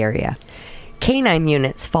search the area. Canine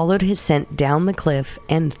units followed his scent down the cliff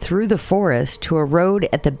and through the forest to a road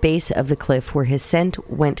at the base of the cliff where his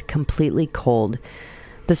scent went completely cold.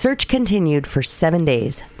 The search continued for 7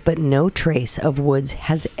 days, but no trace of Woods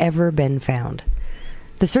has ever been found.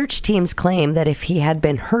 The search teams claim that if he had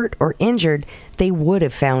been hurt or injured, they would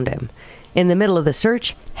have found him. In the middle of the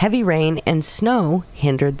search, heavy rain and snow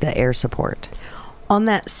hindered the air support. On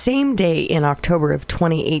that same day in October of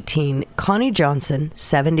 2018, Connie Johnson,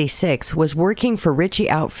 76, was working for Ritchie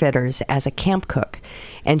Outfitters as a camp cook,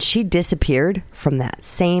 and she disappeared from that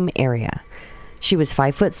same area. She was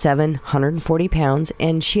 5'7", 140 pounds,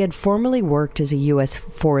 and she had formerly worked as a U.S.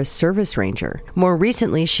 Forest Service ranger. More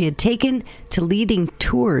recently, she had taken to leading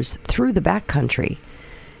tours through the backcountry.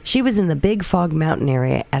 She was in the Big Fog Mountain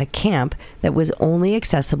area at a camp that was only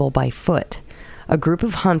accessible by foot. A group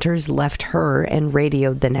of hunters left her and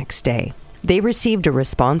radioed the next day. They received a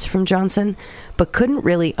response from Johnson, but couldn't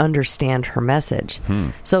really understand her message.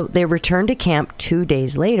 So they returned to camp 2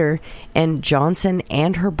 days later, and Johnson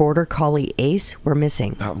and her border collie Ace were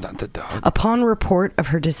missing. Oh, not the dog. Upon report of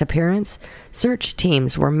her disappearance, search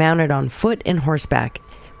teams were mounted on foot and horseback,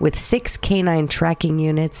 with 6 canine tracking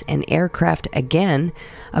units and aircraft again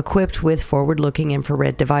equipped with forward-looking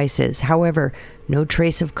infrared devices. However, no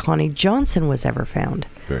trace of Connie Johnson was ever found.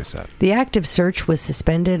 Very sad. The active search was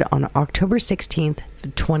suspended on October 16th,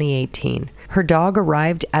 2018. Her dog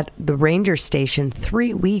arrived at the ranger station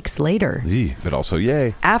 3 weeks later. But also,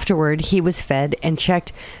 yay. Afterward, he was fed and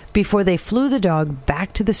checked before they flew the dog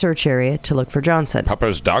back to the search area to look for Johnson.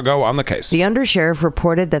 Papa's doggo on the case. The undersheriff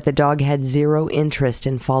reported that the dog had zero interest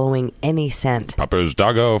in following any scent. Papa's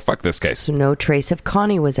doggo, fuck this case. So no trace of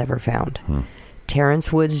Connie was ever found.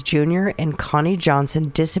 Terrence Woods Jr. and Connie Johnson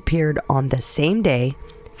disappeared on the same day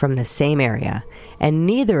from the same area, and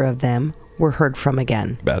neither of them were heard from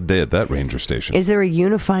again. Bad day at that ranger station. Is there a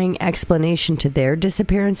unifying explanation to their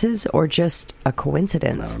disappearances or just a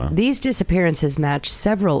coincidence? I don't know. These disappearances match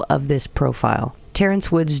several of this profile.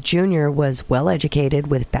 Terrence Woods Jr. was well-educated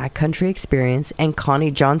with backcountry experience, and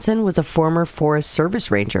Connie Johnson was a former Forest Service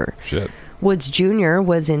ranger. Shit. Woods Jr.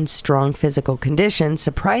 was in strong physical condition,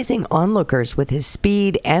 surprising onlookers with his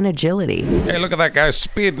speed and agility. Hey, look at that guy's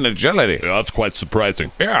speed and agility. Yeah, that's quite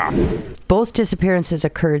surprising. Yeah. Both disappearances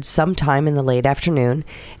occurred sometime in the late afternoon,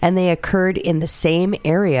 and they occurred in the same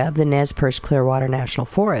area of the Nez Perce Clearwater National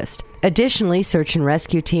Forest. Additionally, search and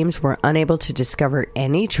rescue teams were unable to discover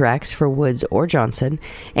any tracks for Woods or Johnson,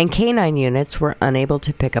 and canine units were unable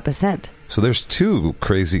to pick up a scent. So there's 2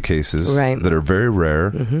 crazy cases that are very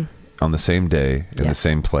rare. On the same day, in the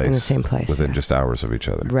same place. In the same place, within just hours of each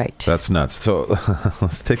other. Right. That's nuts. So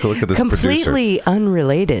let's take a look at this Completely producer.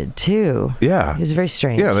 unrelated, too. Yeah. It was very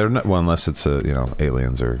strange. Yeah, they're not, well, unless it's,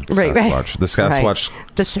 aliens or Right. Sasquatch. The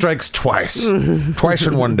Sasquatch strikes twice. Twice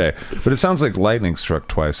in one day. But it sounds like lightning struck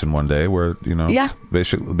twice in one day where,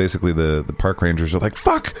 basically the park rangers are like,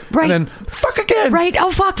 fuck! Right. And then, fuck again! Right.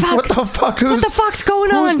 Oh, fuck. What the fuck? What the fuck's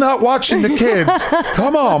going on? Who's not watching the kids?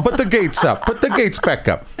 Come on, put the gates up. Put the gates back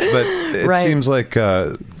up. But it seems like,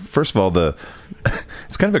 first of all,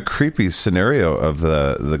 it's kind of a creepy scenario of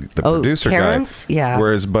the producer Terrence? guy, Yeah.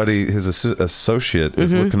 where his buddy, his associate,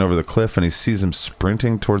 is looking over the cliff and he sees him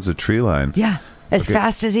sprinting towards the tree line. Yeah. As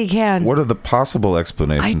fast as he can. What are the possible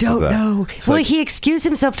explanations I don't of that? know. It's Well, like- he excused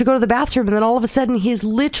himself to go to the bathroom, and then all of a sudden he's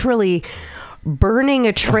literally burning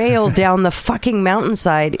a trail down the fucking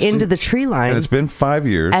mountainside into the tree line. And it's been 5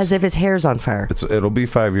 years. As if his hair's on fire. It'll be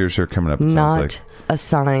 5 years here coming up. It sounds Not like. a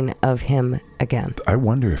sign of him again. I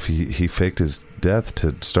wonder if he faked his death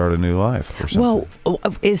to start a new life or something.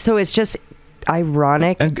 Well, so it's just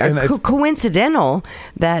ironic, And coincidental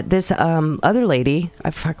that this other lady,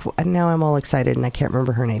 now I'm all excited and I can't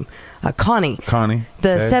remember her name, Connie,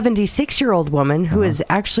 the 76-year-old woman who is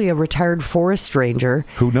actually a retired forest ranger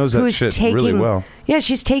who knows that shit really well. Yeah,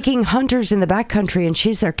 she's taking hunters in the backcountry and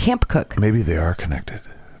she's their camp cook. Maybe they are connected.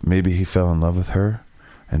 Maybe he fell in love with her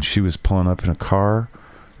and she was pulling up in a car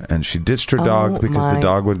and she ditched her dog because the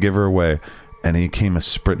dog would give her away. and he came a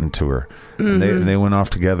sprinting to her. And they went off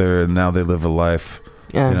together, and now they live a life,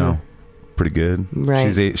 you know, pretty good.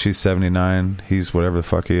 Right. She's 79. He's whatever the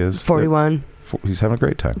fuck he is. 41. He's having a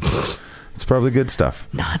great time. It's probably good stuff.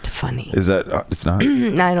 Not funny. Is that? It's not.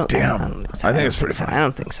 No, I don't. Damn. I don't think so. I think it's pretty funny. I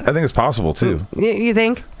don't think so. I think it's possible too. You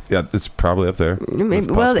think? Yeah, it's probably up there.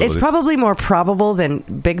 Well, it's probably more probable than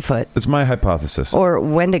Bigfoot. It's my hypothesis. Or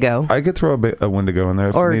Wendigo. I could throw a Wendigo in there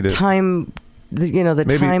if or you need it. Time. You know, the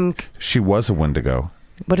Maybe time. She was a Wendigo.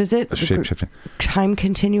 What is it? Shape-shifting. Time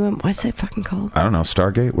continuum. What's it fucking called? I don't know.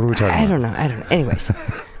 Stargate? What are we talking about? I don't know. Anyways.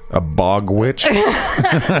 A bog witch?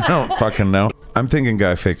 I don't fucking know. I'm thinking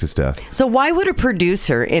guy faked his death. So why would a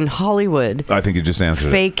producer in Hollywood I think you just answered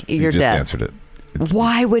it. fake your death? You just death? answered it.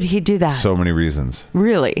 Why would he do that? So many reasons.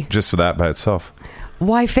 Really? Just for that by itself.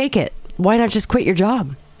 Why fake it? Why not just quit your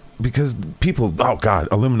job? Because people, oh God,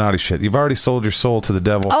 Illuminati shit. You've already sold your soul to the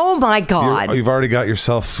devil. Oh my God. You've already got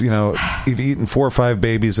yourself, you've eaten 4 or 5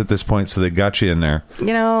 babies at this point, so they got you in there.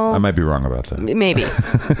 I might be wrong about that. Maybe.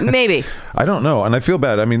 Maybe. I don't know. And I feel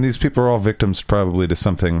bad. I mean, these people are all victims probably to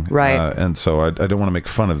something. Right. And so I don't want to make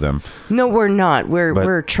fun of them. No, we're not.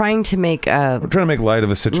 We're trying to make we're trying to make light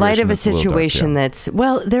of a situation. That's,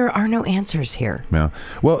 well, there are no answers here. Yeah.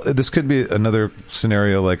 Well, this could be another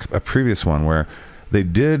scenario like a previous one where they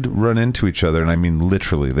did run into each other, and I mean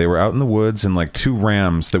literally. They were out in the woods, and like 2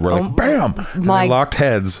 rams that were like, bam! And they locked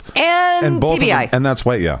heads. And both TBI. Of them, and that's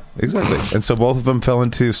why, yeah, exactly. And so both of them fell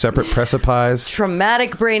into separate precipices.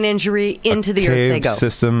 Traumatic brain injury, into the earth they go.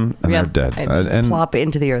 System, and they're dead. And plop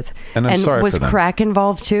into the earth. And I'm sorry was for them. Crack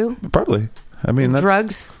involved too? Probably. I mean, that's...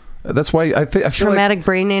 Drugs? That's why I feel traumatic like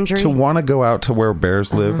brain injury? To want to go out to where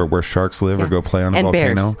bears live or where sharks live or go play on a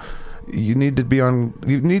volcano... Bears. You need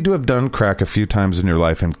to have done crack a few times in your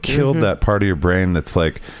life and killed that part of your brain that's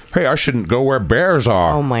like, hey, I shouldn't go where bears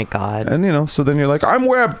are. Oh my God. And so then you're like, I'm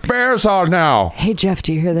where bears are now. Hey Jeff,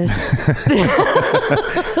 do you hear this?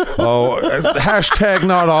 Hashtag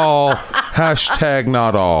not all. Hashtag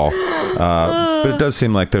not all. But it does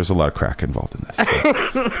seem like there's a lot of crack involved in this.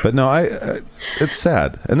 So. But no, it's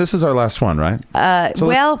sad. And this is our last one, right?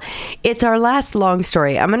 It's our last long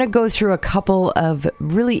story. I'm going to go through a couple of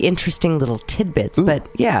really interesting little tidbits. Ooh. But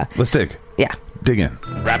yeah. Let's dig. Yeah. Dig in.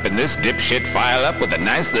 Wrapping this dipshit file up with a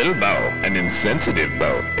nice little bow. An insensitive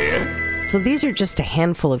bow, yeah? So these are just a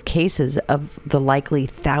handful of cases of the likely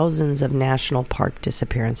thousands of national park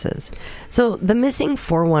disappearances. So the missing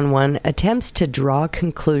 411 attempts to draw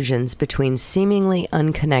conclusions between seemingly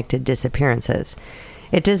unconnected disappearances.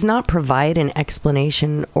 It does not provide an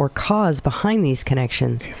explanation or cause behind these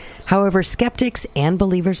connections. However, skeptics and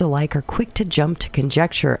believers alike are quick to jump to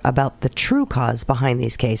conjecture about the true cause behind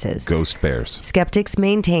these cases. Ghost bears. Skeptics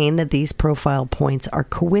maintain that these profile points are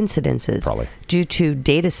coincidences due to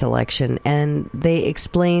data selection, and they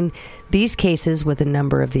explain these cases with a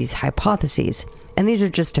number of these hypotheses. And these are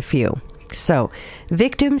just a few. So,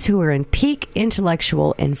 victims who are in peak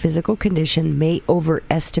intellectual and physical condition may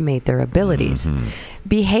overestimate their abilities,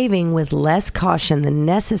 behaving with less caution than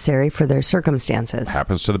necessary for their circumstances.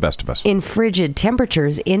 Happens to the best of us. In frigid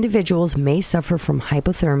temperatures, individuals may suffer from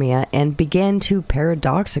hypothermia and begin to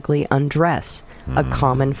paradoxically undress, a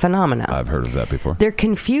common phenomenon. I've heard of that before. Their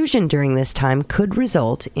confusion during this time could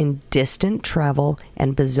result in distant travel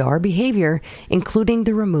and bizarre behavior, including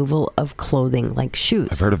the removal of clothing like shoes.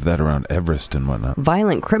 I've heard of that around Everest and whatnot.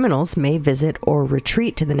 Violent criminals may visit or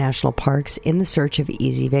retreat to the national parks in the search of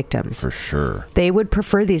easy victims. For sure. They would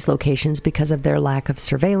prefer these locations because of their lack of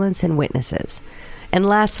surveillance and witnesses. And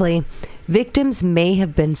lastly, victims may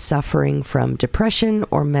have been suffering from depression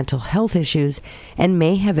or mental health issues and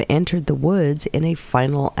may have entered the woods in a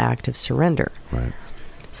final act of surrender. Right.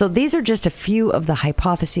 So these are just a few of the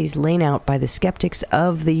hypotheses laid out by the skeptics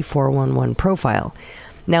of the 411 profile.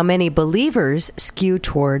 Now, many believers skew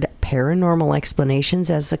toward paranormal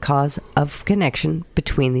explanations as the cause of connection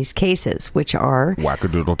between these cases, which are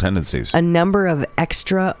wackadoodle tendencies. A number of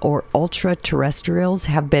extra or ultra-terrestrials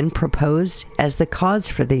have been proposed as the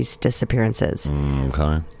cause for these disappearances.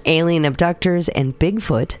 Okay. Alien abductors and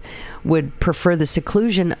Bigfoot would prefer the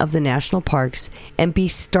seclusion of the national parks and be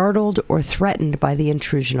startled or threatened by the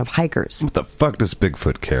intrusion of hikers. What the fuck does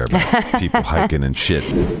Bigfoot care about people hiking and shit?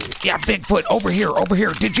 Yeah, Bigfoot, over here.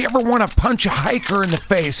 Did you ever want to punch a hiker in the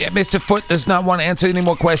face? Yeah, Mr. Foot does not want to answer any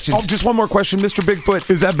more questions. Oh, just one more question, Mr. Bigfoot.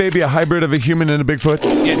 Is that baby a hybrid of a human and a Bigfoot?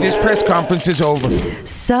 Yeah, this press conference is over.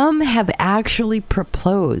 Some have actually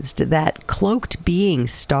proposed that cloaked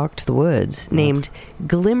beings stalked the woods, named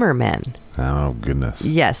Glimmermen. Oh, goodness.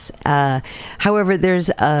 Yes. However, there's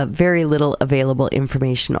very little available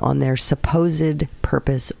information on their supposed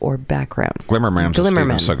purpose or background. Glimmerman's a Steven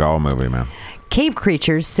Seagal movie, man. Cave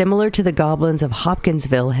creatures similar to the goblins of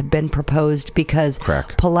Hopkinsville have been proposed because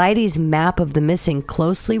Paulides' map of the missing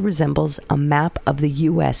closely resembles a map of the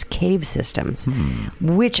U.S. cave systems,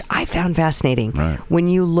 which I found fascinating. Right. When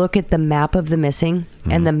you look at the map of the missing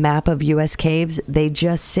and the map of U.S. caves, they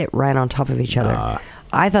just sit right on top of each other.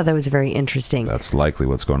 I thought that was very interesting. That's likely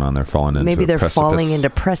what's going on. They're falling into Maybe they're precipice. falling into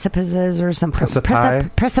precipices or something.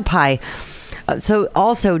 Precipi. Precipi. So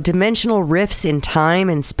also dimensional rifts in time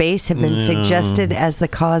and space have been suggested as the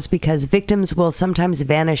cause because victims will sometimes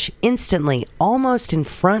vanish instantly, almost in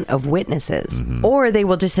front of witnesses, or they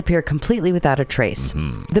will disappear completely without a trace.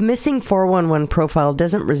 The missing 411 profile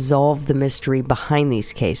doesn't resolve the mystery behind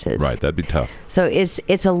these cases. Right, that'd be tough. So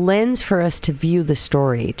it's a lens for us to view the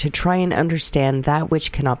story, to try and understand that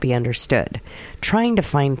which cannot be understood, trying to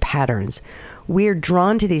find patterns. We're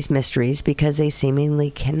drawn to these mysteries because they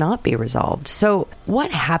seemingly cannot be resolved. So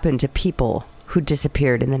what happened to people who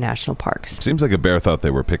disappeared in the national parks? Seems like a bear thought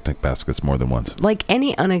they were picnic baskets more than once. Like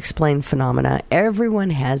any unexplained phenomena,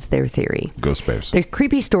 everyone has their theory. Ghost bears. The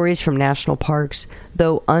creepy stories from national parks,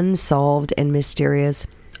 though unsolved and mysterious,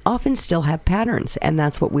 often still have patterns, and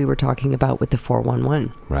that's what we were talking about with the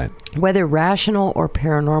 411. Right. Whether rational or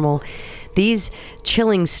paranormal, these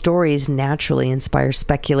chilling stories naturally inspire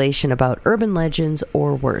speculation about urban legends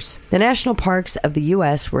or worse. The national parks of the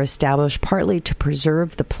U.S. were established partly to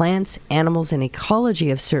preserve the plants, animals, and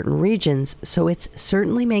ecology of certain regions, so it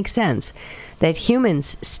certainly makes sense that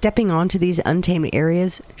humans stepping onto these untamed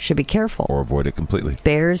areas should be careful. Or avoid it completely.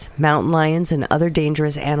 Bears, mountain lions, and other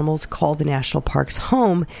dangerous animals call the national parks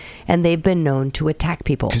home, and they've been known to attack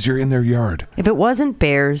people. Because you're in their yard. If it wasn't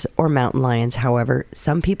bears or mountain lions, however,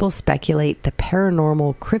 some people speculate the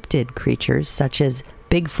paranormal cryptid creatures such as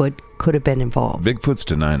Bigfoot could have been involved. Bigfoot's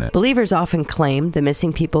denying it. Believers often claim the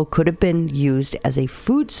missing people could have been used as a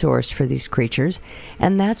food source for these creatures,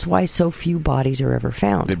 and that's why so few bodies are ever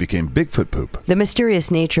found. They became Bigfoot poop. The mysterious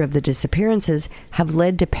nature of the disappearances have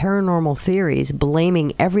led to paranormal theories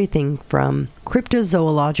blaming everything from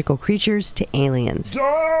cryptozoological creatures to aliens.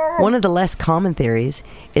 One of the less common theories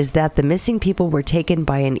is that the missing people were taken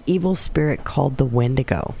by an evil spirit called the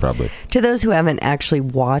Wendigo. Probably. To those who haven't actually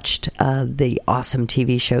watched the awesome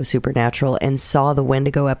TV show Supernatural and saw the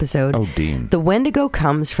Wendigo episode, oh, Dean. The Wendigo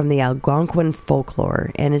comes from the Algonquin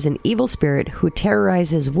folklore and is an evil spirit who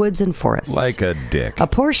terrorizes woods and forests. Like a dick. A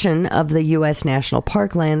portion of the U.S. National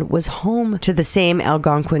Parkland was home to the same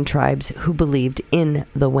Algonquin tribes who believed in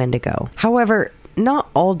the Wendigo. However, not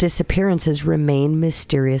all disappearances remain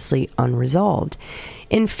mysteriously unresolved.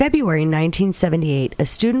 In February 1978, a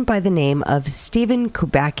student by the name of Stephen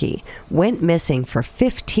Kubacki went missing for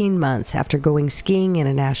 15 months after going skiing in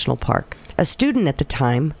a national park. A student at the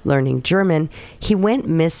time, learning German, he went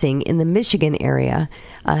missing in the Michigan area,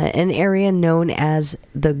 an area known as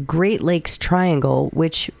the Great Lakes Triangle,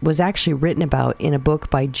 which was actually written about in a book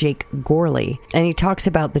by Jake Gorley. And he talks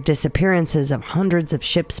about the disappearances of hundreds of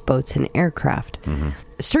ships, boats, and aircraft.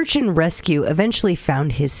 Search and rescue eventually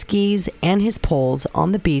found his skis and his poles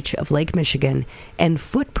on the beach of Lake Michigan and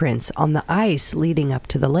footprints on the ice leading up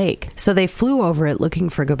to the lake. So they flew over it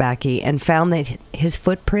looking for Kubacki and found that his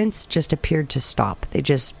footprints just appeared to stop. They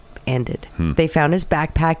just ended. They found his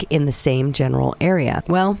backpack in the same general area.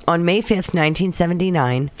 Well, on May 5th,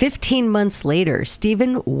 1979, 15 months later,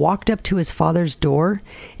 Stephen walked up to his father's door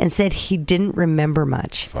and said he didn't remember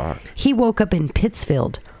much. Fuck. He woke up in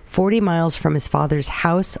Pittsfield, 40 miles from his father's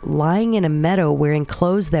house, lying in a meadow wearing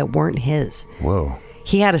clothes that weren't his. Whoa.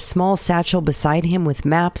 He had a small satchel beside him with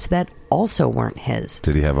maps that also weren't his.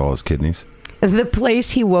 Did he have all his kidneys? The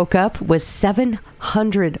place he woke up was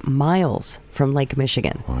 700 miles from Lake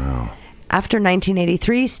Michigan. Wow. After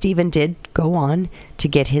 1983, Stephen did go on to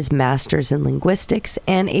get his master's in linguistics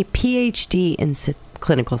and a PhD in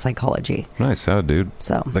clinical psychology. Nice. How, dude?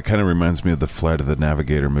 So that kind of reminds me of the Flight of the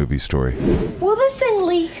Navigator movie story. Will this thing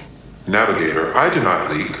leak? Navigator, I do not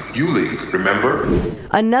leak. You leak, remember?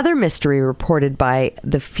 Another mystery reported by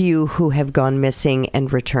the few who have gone missing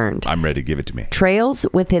and returned. I'm ready. Give it to me. Trails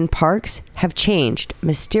within parks have changed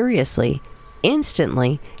mysteriously,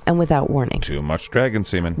 instantly, and without warning. Too much dragon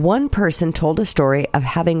semen. One person told a story of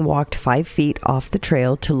having walked 5 feet off the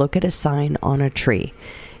trail to look at a sign on a tree.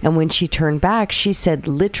 And when she turned back, she said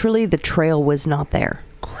literally the trail was not there.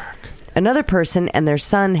 Another person and their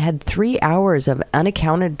son had 3 hours of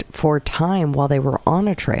unaccounted for time while they were on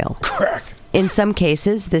a trail. Crack. In some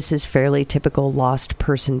cases, this is fairly typical lost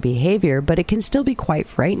person behavior, but it can still be quite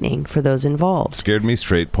frightening for those involved. Scared me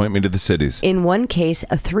straight. Point me to the cities. In one case,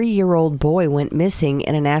 a 3-year-old boy went missing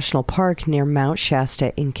in a national park near Mount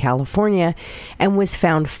Shasta in California and was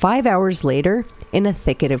found 5 hours later in a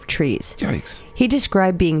thicket of trees. Yikes. He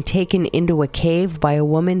described being taken into a cave by a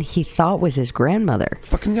woman he thought was his grandmother.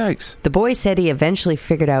 Fucking yikes. The boy said he eventually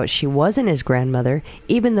figured out she wasn't his grandmother,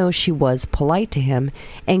 even though she was polite to him,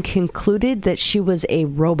 and concluded that she was a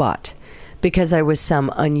robot because there was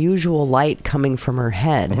some unusual light coming from her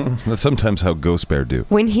head. That's sometimes how Ghost Bear do.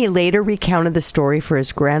 When he later recounted the story for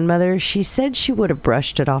his grandmother, she said she would have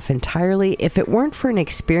brushed it off entirely if it weren't for an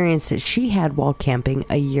experience that she had while camping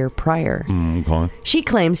a year prior. Okay. She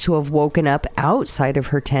claims to have woken up outside of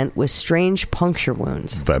her tent with strange puncture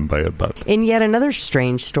wounds. Vampire butt. In yet another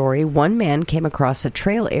strange story, one man came across a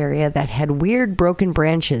trail area that had weird broken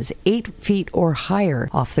branches 8 feet or higher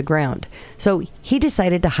off the ground. So he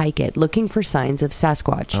decided to hike it, looking for signs of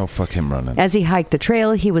Sasquatch. Oh, fuck him running. As he hiked the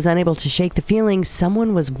trail, he was unable to shake the feeling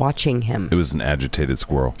someone was watching him. It was an agitated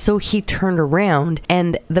squirrel. So he turned around,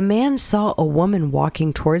 and the man saw a woman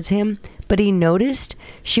walking towards him, but he noticed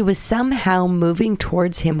she was somehow moving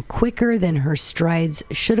towards him quicker than her strides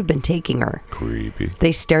should have been taking her. Creepy.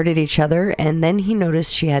 They stared at each other, and then he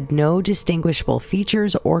noticed she had no distinguishable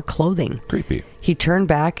features or clothing. Creepy. He turned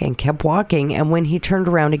back and kept walking, and when he turned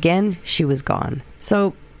around again, she was gone.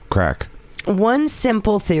 So, Crack. one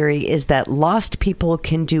simple theory is that lost people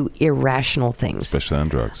can do irrational things. Especially on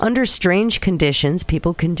drugs. Under strange conditions,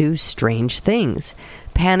 people can do strange things.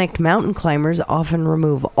 Panicked mountain climbers often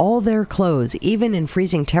remove all their clothes, even in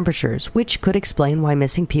freezing temperatures, which could explain why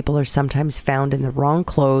missing people are sometimes found in the wrong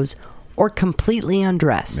clothes or completely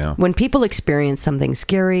undressed. Yeah. When people experience something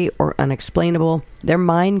scary or unexplainable, their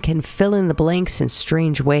mind can fill in the blanks in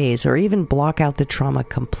strange ways or even block out the trauma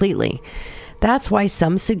completely. That's why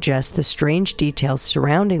some suggest the strange details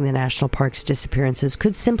surrounding the national park's disappearances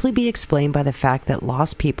could simply be explained by the fact that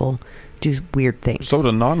lost people do weird things. So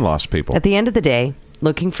do non-lost people. At the end of the day,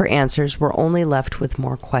 looking for answers, we're only left with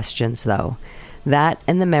more questions, though. That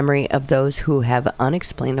and the memory of those who have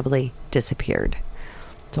unexplainably disappeared.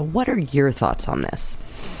 So what are your thoughts on this?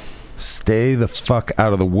 Stay the fuck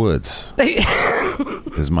out of the woods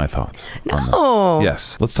is my thoughts on this.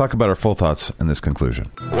 Yes. Let's talk about our full thoughts in this conclusion.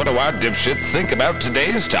 What do our dipshits think about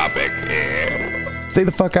today's topic? Yeah. Stay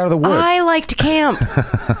the fuck out of the woods. I like to camp.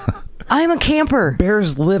 I'm a camper.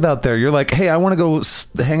 Bears live out there. You're like, hey, I want to go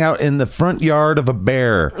hang out in the front yard of a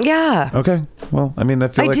bear. Yeah. Okay. Well, I mean, I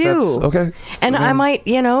feel I like do. that's okay. And I might,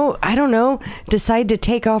 I don't know, decide to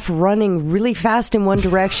take off running really fast in one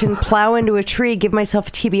direction, plow into a tree, give myself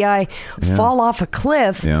a TBI, fall off a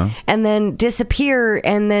cliff, and then disappear,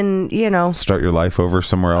 and then, start your life over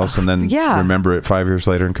somewhere else, and then remember it 5 years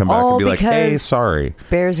later and come back and be like, hey, sorry.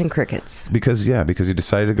 Bears and crickets. Because you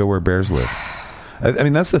decided to go where bears live. I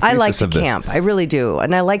mean, that's the thesis I like to of this. camp. I really do.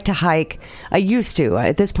 And I like to hike. I used to.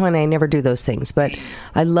 At this point, I never do those things. But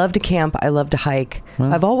I love to camp. I love to hike.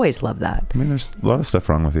 Well, I've always loved that. I mean, there's a lot of stuff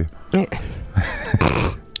wrong with you.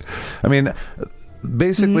 I mean,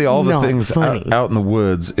 basically all the things out in the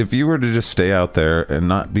woods, if you were to just stay out there and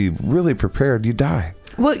not be really prepared, you die.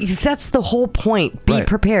 Well, that's the whole point. Be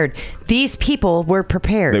prepared. These people were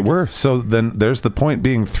prepared. They were. So then there's the point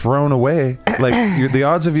being thrown away. Like the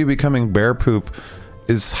odds of you becoming bear poop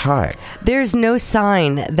is high. There's no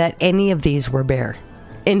sign that any of these were bear.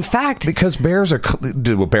 In fact, because bears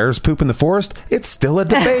do bears poop in the forest? It's still a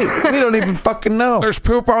debate. We don't even fucking know. There's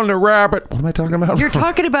poop on the rabbit. What am I talking about? You're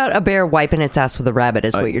talking about a bear wiping its ass with a rabbit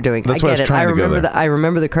is what you're doing. That's what I was trying to go there. I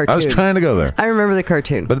remember the cartoon. I was trying to go there. I remember the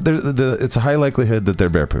cartoon. But it's a high likelihood that they're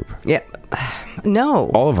bear poop. Yeah. No.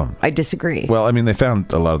 All of them. I disagree. Well, I mean, they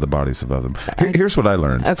found a lot of the bodies of them. Here's what I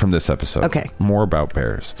learned from this episode. Okay. More about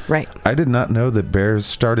bears. Right. I did not know that bears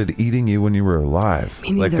started eating you when you were alive.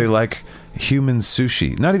 Me neither. Like they like human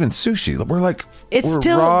sushi. Not even sushi. We're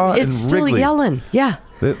still wriggly. yelling. Yeah.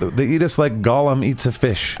 They eat us like Gollum eats a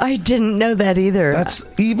fish. I didn't know that either. That's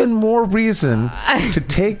even more reason to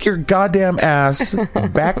take your goddamn ass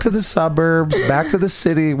back to the suburbs, back to the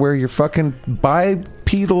city where your fucking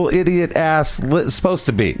bipedal idiot ass is supposed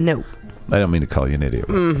to be. No. I don't mean to call you an idiot.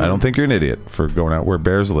 I don't think you're an idiot for going out where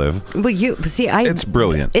bears live. But it's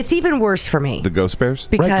brilliant. It's even worse for me. The ghost bears?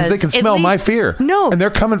 Because they can smell my fear. No. And they're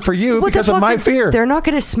coming for you because of my fear. They're not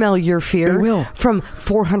going to smell your fear. They will. From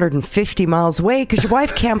 450 miles away because your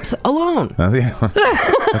wife camps alone. Yeah.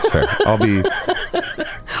 That's fair.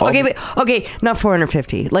 Okay, not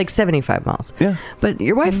 450, like 75 miles. Yeah. But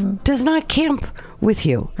your wife does not camp with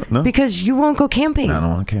you because you won't go camping. I don't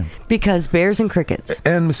want to camp. Because bears and crickets.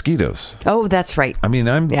 And mosquitoes. Oh, that's right. I mean,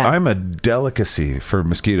 I'm a delicacy for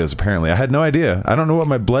mosquitoes, apparently. I had no idea. I don't know what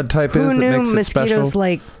my blood type is that makes it special. Mosquitoes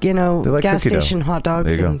like, like gas cookie dough. station hot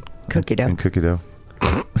dogs and cookie dough. And cookie dough.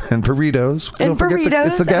 And burritos. And burritos.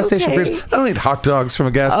 It's a gas station burrito. I don't eat hot dogs from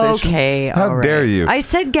a gas station. Okay, How dare you? I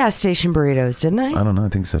said gas station burritos, didn't I? I don't know. I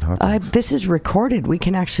think you said hot dogs. This is recorded. We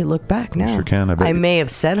can actually look back now. Sure can. I may have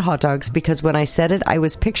said hot dogs because when I said it, I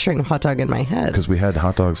was picturing a hot dog in my head. Because we had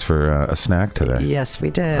hot dogs for a snack today. Yes, we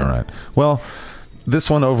did. All right. Well,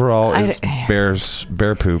 this one overall is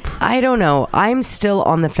bear poop. I don't know. I'm still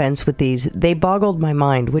on the fence with these. They boggled my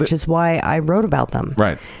mind, which is why I wrote about them.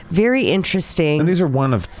 Right. Very interesting. And these are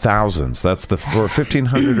one of thousands. That's or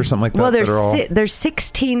 1,500 or something like that. Well, there's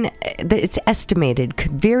 16. It's estimated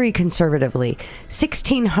very conservatively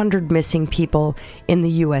 1,600 missing people in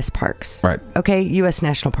the U.S. parks. Right. Okay, U.S.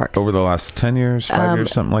 national parks over the last 10 years, 5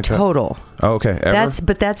 years, something like total. That. Oh, okay.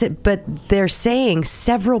 That's it. But they're saying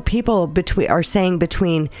several people are saying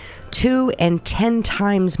between 2 and 10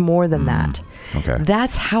 times more than that. Okay.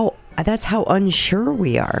 That's how unsure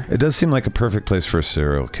we are. It does seem like a perfect place for a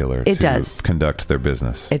serial killer to conduct their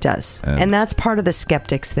business. It does. And that's part of the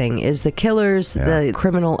skeptics thing is the killers, the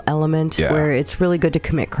criminal element where it's really good to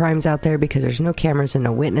commit crimes out there because there's no cameras and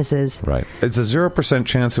no witnesses. Right. It's a 0%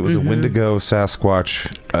 chance it was a Wendigo,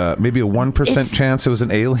 Sasquatch, maybe a 1% chance it was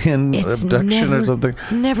an alien abduction or something.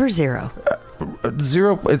 Never zero.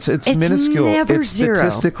 Zero. It's minuscule. It's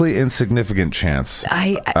statistically insignificant chance.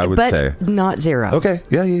 I would say not zero. Okay.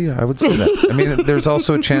 Yeah. I would say that. I mean, there's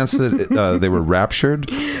also a chance that they were raptured.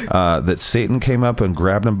 That Satan came up and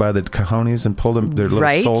grabbed them by the cojones and pulled their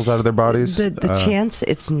little souls out of their bodies. The chance,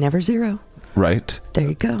 it's never zero. Right. There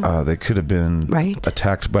you go. They could have been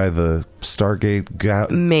attacked by the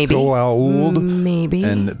Stargate maybe. Goa'uld. Maybe.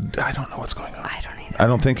 And I don't know what's going on. I don't either. I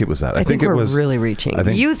don't think it was that. I think it was really reaching.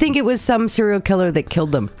 You think it was some serial killer that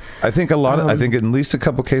killed them? I think I think in at least a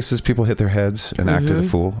couple cases people hit their heads and acted a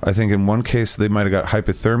fool. I think in one case they might have got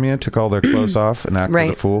hypothermia, took all their clothes off and acted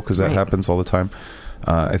a fool because that happens all the time.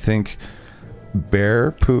 I think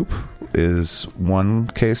bear poop is one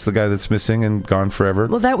case, the guy that's missing and gone forever.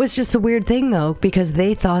 Well, that was just the weird thing, though, because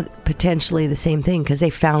they thought potentially the same thing because they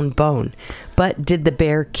found bone. But did the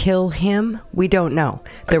bear kill him? We don't know.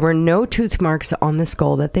 There were no tooth marks on the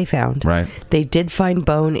skull that they found. Right. They did find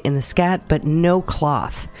bone in the scat, but no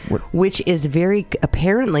cloth, which is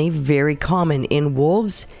apparently very common in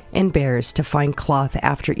wolves and bears to find cloth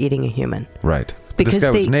after eating a human. Right. Because this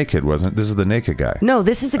guy was naked, wasn't it? This is the naked guy. No,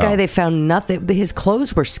 this is a guy they found nothing. His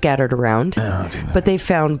clothes were scattered around, but they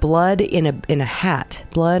found blood in a hat,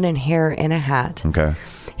 blood and hair in a hat. Okay.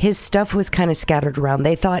 His stuff was kind of scattered around.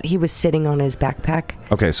 They thought he was sitting on his backpack.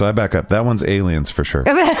 Okay, so I back up. That one's aliens for sure.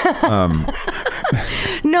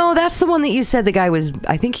 No, that's the one that you said the guy was.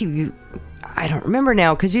 I think I don't remember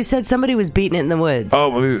now because you said somebody was beating it in the woods.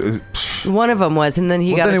 Oh, one of them was, and then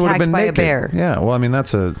he got attacked by a bear. Yeah, well, I mean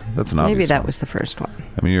that's an obvious Maybe that one. was the first one.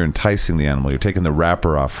 I mean, you're enticing the animal. You're taking the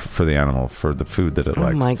wrapper off for the animal for the food that it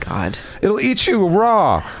likes. Oh my God! It'll eat you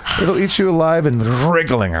raw. It'll eat you alive and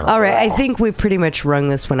wriggling. All right, I think we've pretty much wrung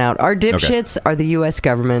this one out. Our dipshits are the U.S.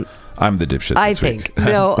 government. I'm the dipshit. I think.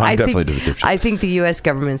 No, I definitely the dipshit. I think the U.S.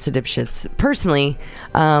 government's the dipshits. Personally,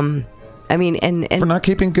 I mean, and for not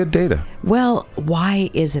keeping good data. Well, why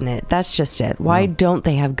isn't it? That's just it. Why don't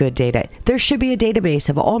they have good data? There should be a database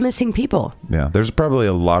of all missing people. Yeah, there's probably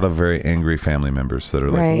a lot of very angry family members that are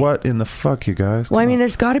like, "What in the fuck, you guys?" Well, I mean,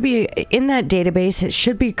 there's got to be in that database. It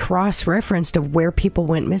should be cross-referenced of where people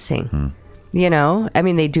went missing. You know, I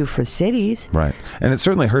mean, they do for cities. Right. And it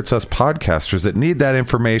certainly hurts us podcasters that need that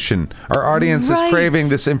information. Our audience is craving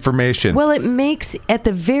this information. Well, it makes, at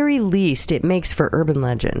the very least, it makes for urban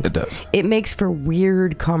legend. It does. It makes for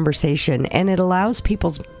weird conversation, and it allows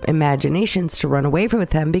people's imaginations to run away with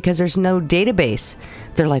them because there's no database.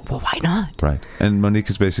 They're like, well, why not? Right. And Monique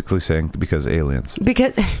is basically saying because aliens.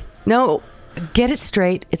 Because, no... Get it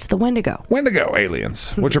straight. It's the Wendigo. Wendigo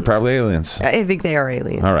aliens, which are probably aliens. I think they are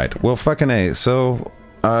aliens. All right. Well, fucking A. So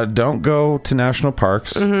don't go to national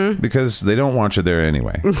parks because they don't want you there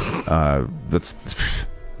anyway. That's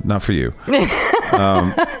not for you.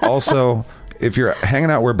 Also, if you're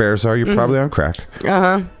hanging out where bears are, you're probably on crack.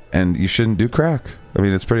 And you shouldn't do crack. I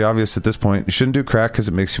mean, it's pretty obvious at this point. You shouldn't do crack because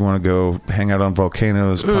it makes you want to go hang out on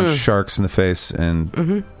volcanoes, punch sharks in the face,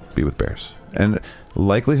 and be with bears. And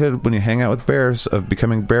likelihood when you hang out with bears of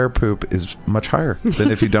becoming bear poop is much higher than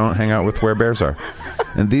if you don't hang out with where bears are.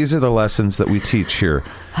 And these are the lessons that we teach here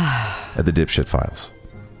at the Dipshit Files.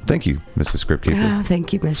 Thank you, Mrs. Script Keeper. Oh,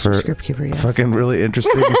 thank you, Mr. Script Keeper. Yes. Fucking really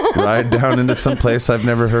interesting ride down into some place I've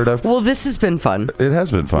never heard of. Well, this has been fun. It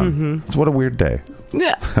has been fun. It's what a weird day.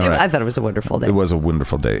 Yeah, right. I thought it was a wonderful day. It was a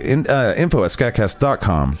wonderful day.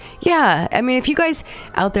 Info@skatcast.com. Yeah, I mean, if you guys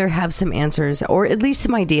out there have some answers or at least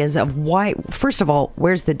some ideas of why, first of all,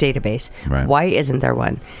 where's the database? Right. Why isn't there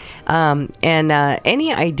one? And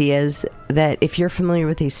any ideas that if you're familiar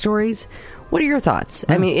with these stories, what are your thoughts?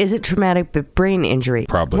 I mean, is it traumatic brain injury?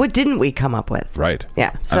 Probably. What didn't we come up with? Right.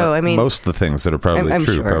 Yeah. So, I mean, most of the things that are probably I'm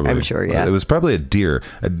true. sure, probably. I'm sure, yeah. It was probably a deer.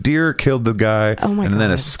 A deer killed the guy, Oh my and then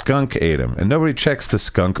a God. skunk ate him. And nobody checks the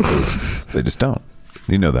skunk poop. They just don't.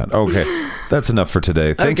 You know that. Okay. That's enough for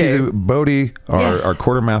today. Thank Okay. you to Bodie, Yes. our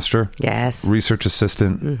quartermaster. Yes. Research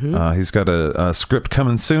assistant. He's got a script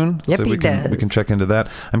coming soon. Yep, so we he can does. we can check into that.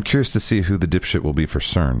 I'm curious to see who the dipshit will be for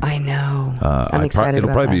CERN. I know. I'm excited It'll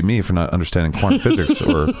about probably that. be me for not understanding quantum physics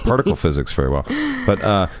or particle physics very well.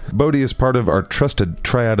 But Bodie is part of our trusted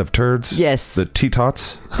triad of turds. Yes. The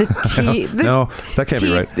T-tots. The T. the No, that can't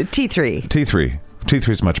be right. The T3. T3. T3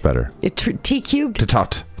 is much better. T cubed.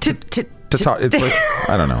 T-tot. T- T-tot. It's like,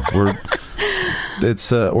 I don't know.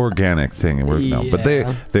 It's an organic thing. But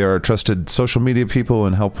they are trusted social media people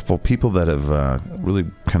and helpful people that have really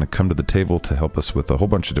kind of come to the table to help us with a whole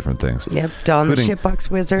bunch of different things. Yep. Don the Including- Shitbox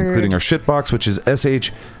Wizard. Including our shitbox, which is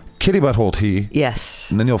SH Kitty Butthole T.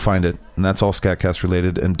 Yes. And then you'll find it, and that's all Scatcast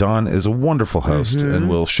related. And Don is a wonderful host, and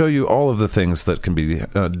will show you all of the things that can be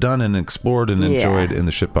done and explored and enjoyed in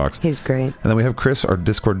the shitbox. He's great. And then we have Chris, our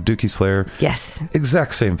Discord Dookie Slayer. Yes.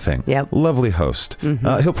 Exact same thing. Yep. Lovely host. He'll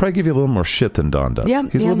probably give you a little more shit than Don does.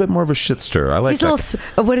 Yep, He's a yep. little bit more of a shit stirrer. I like He's a that.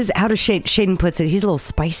 little, what is out of shade? Shaden puts it. He's a little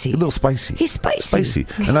spicy. A little spicy. He's spicy. Spicy.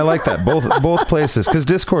 And I like that. Both places. Because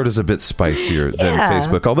Discord is a bit spicier than Yeah.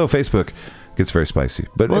 Facebook. Although Facebook gets very spicy.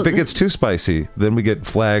 But Well, if it gets too spicy, then we get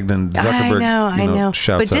flagged and Zuckerberg I know.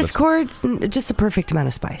 shouts But at us. Discord, just a perfect amount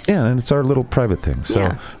of spice. Yeah, and it's our little private thing. So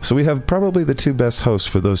Yeah. so we have probably the two best hosts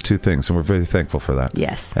for those two things, and we're very thankful for that.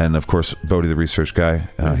 Yes. And of course, Bodie, the research guy,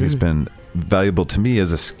 he's been valuable to me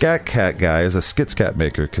as a Scat Cat guy, as a Skitscat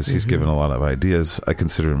maker, because he's given a lot of ideas. I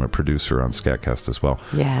consider him a producer on Scatcast as well.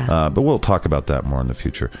 Yeah. But we'll talk about that more in the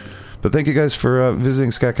future. But thank you guys for visiting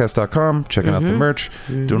scatcast.com, checking out the merch,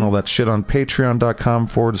 doing all that shit on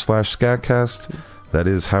patreon.com/scatcast. That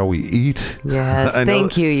is how we eat. Yes. I know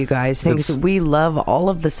Thank you, you guys. Thanks. it's- We love all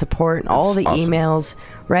of the support, all the awesome. emails,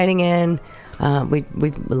 writing in. We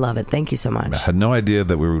love it. Thank you so much. I had no idea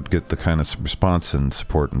that we would get the kind of response and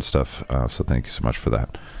support and stuff. So thank you so much for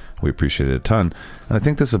that. We appreciate it a ton. And I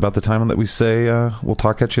think this is about the time that we say we'll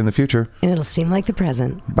talk at you in the future. And it'll seem like the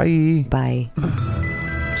present. Bye. Bye.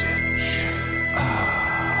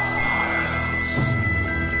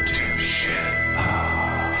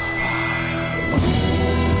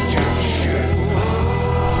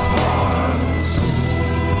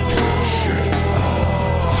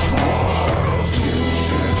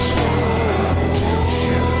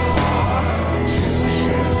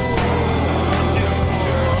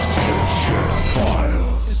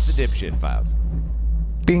 It's the Dipshit Files.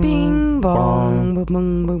 Bing bong. Boom,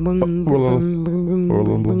 boom, boom, boom, boom, boom,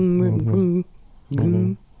 boom, boom, boom,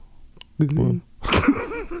 boom, boom, boom.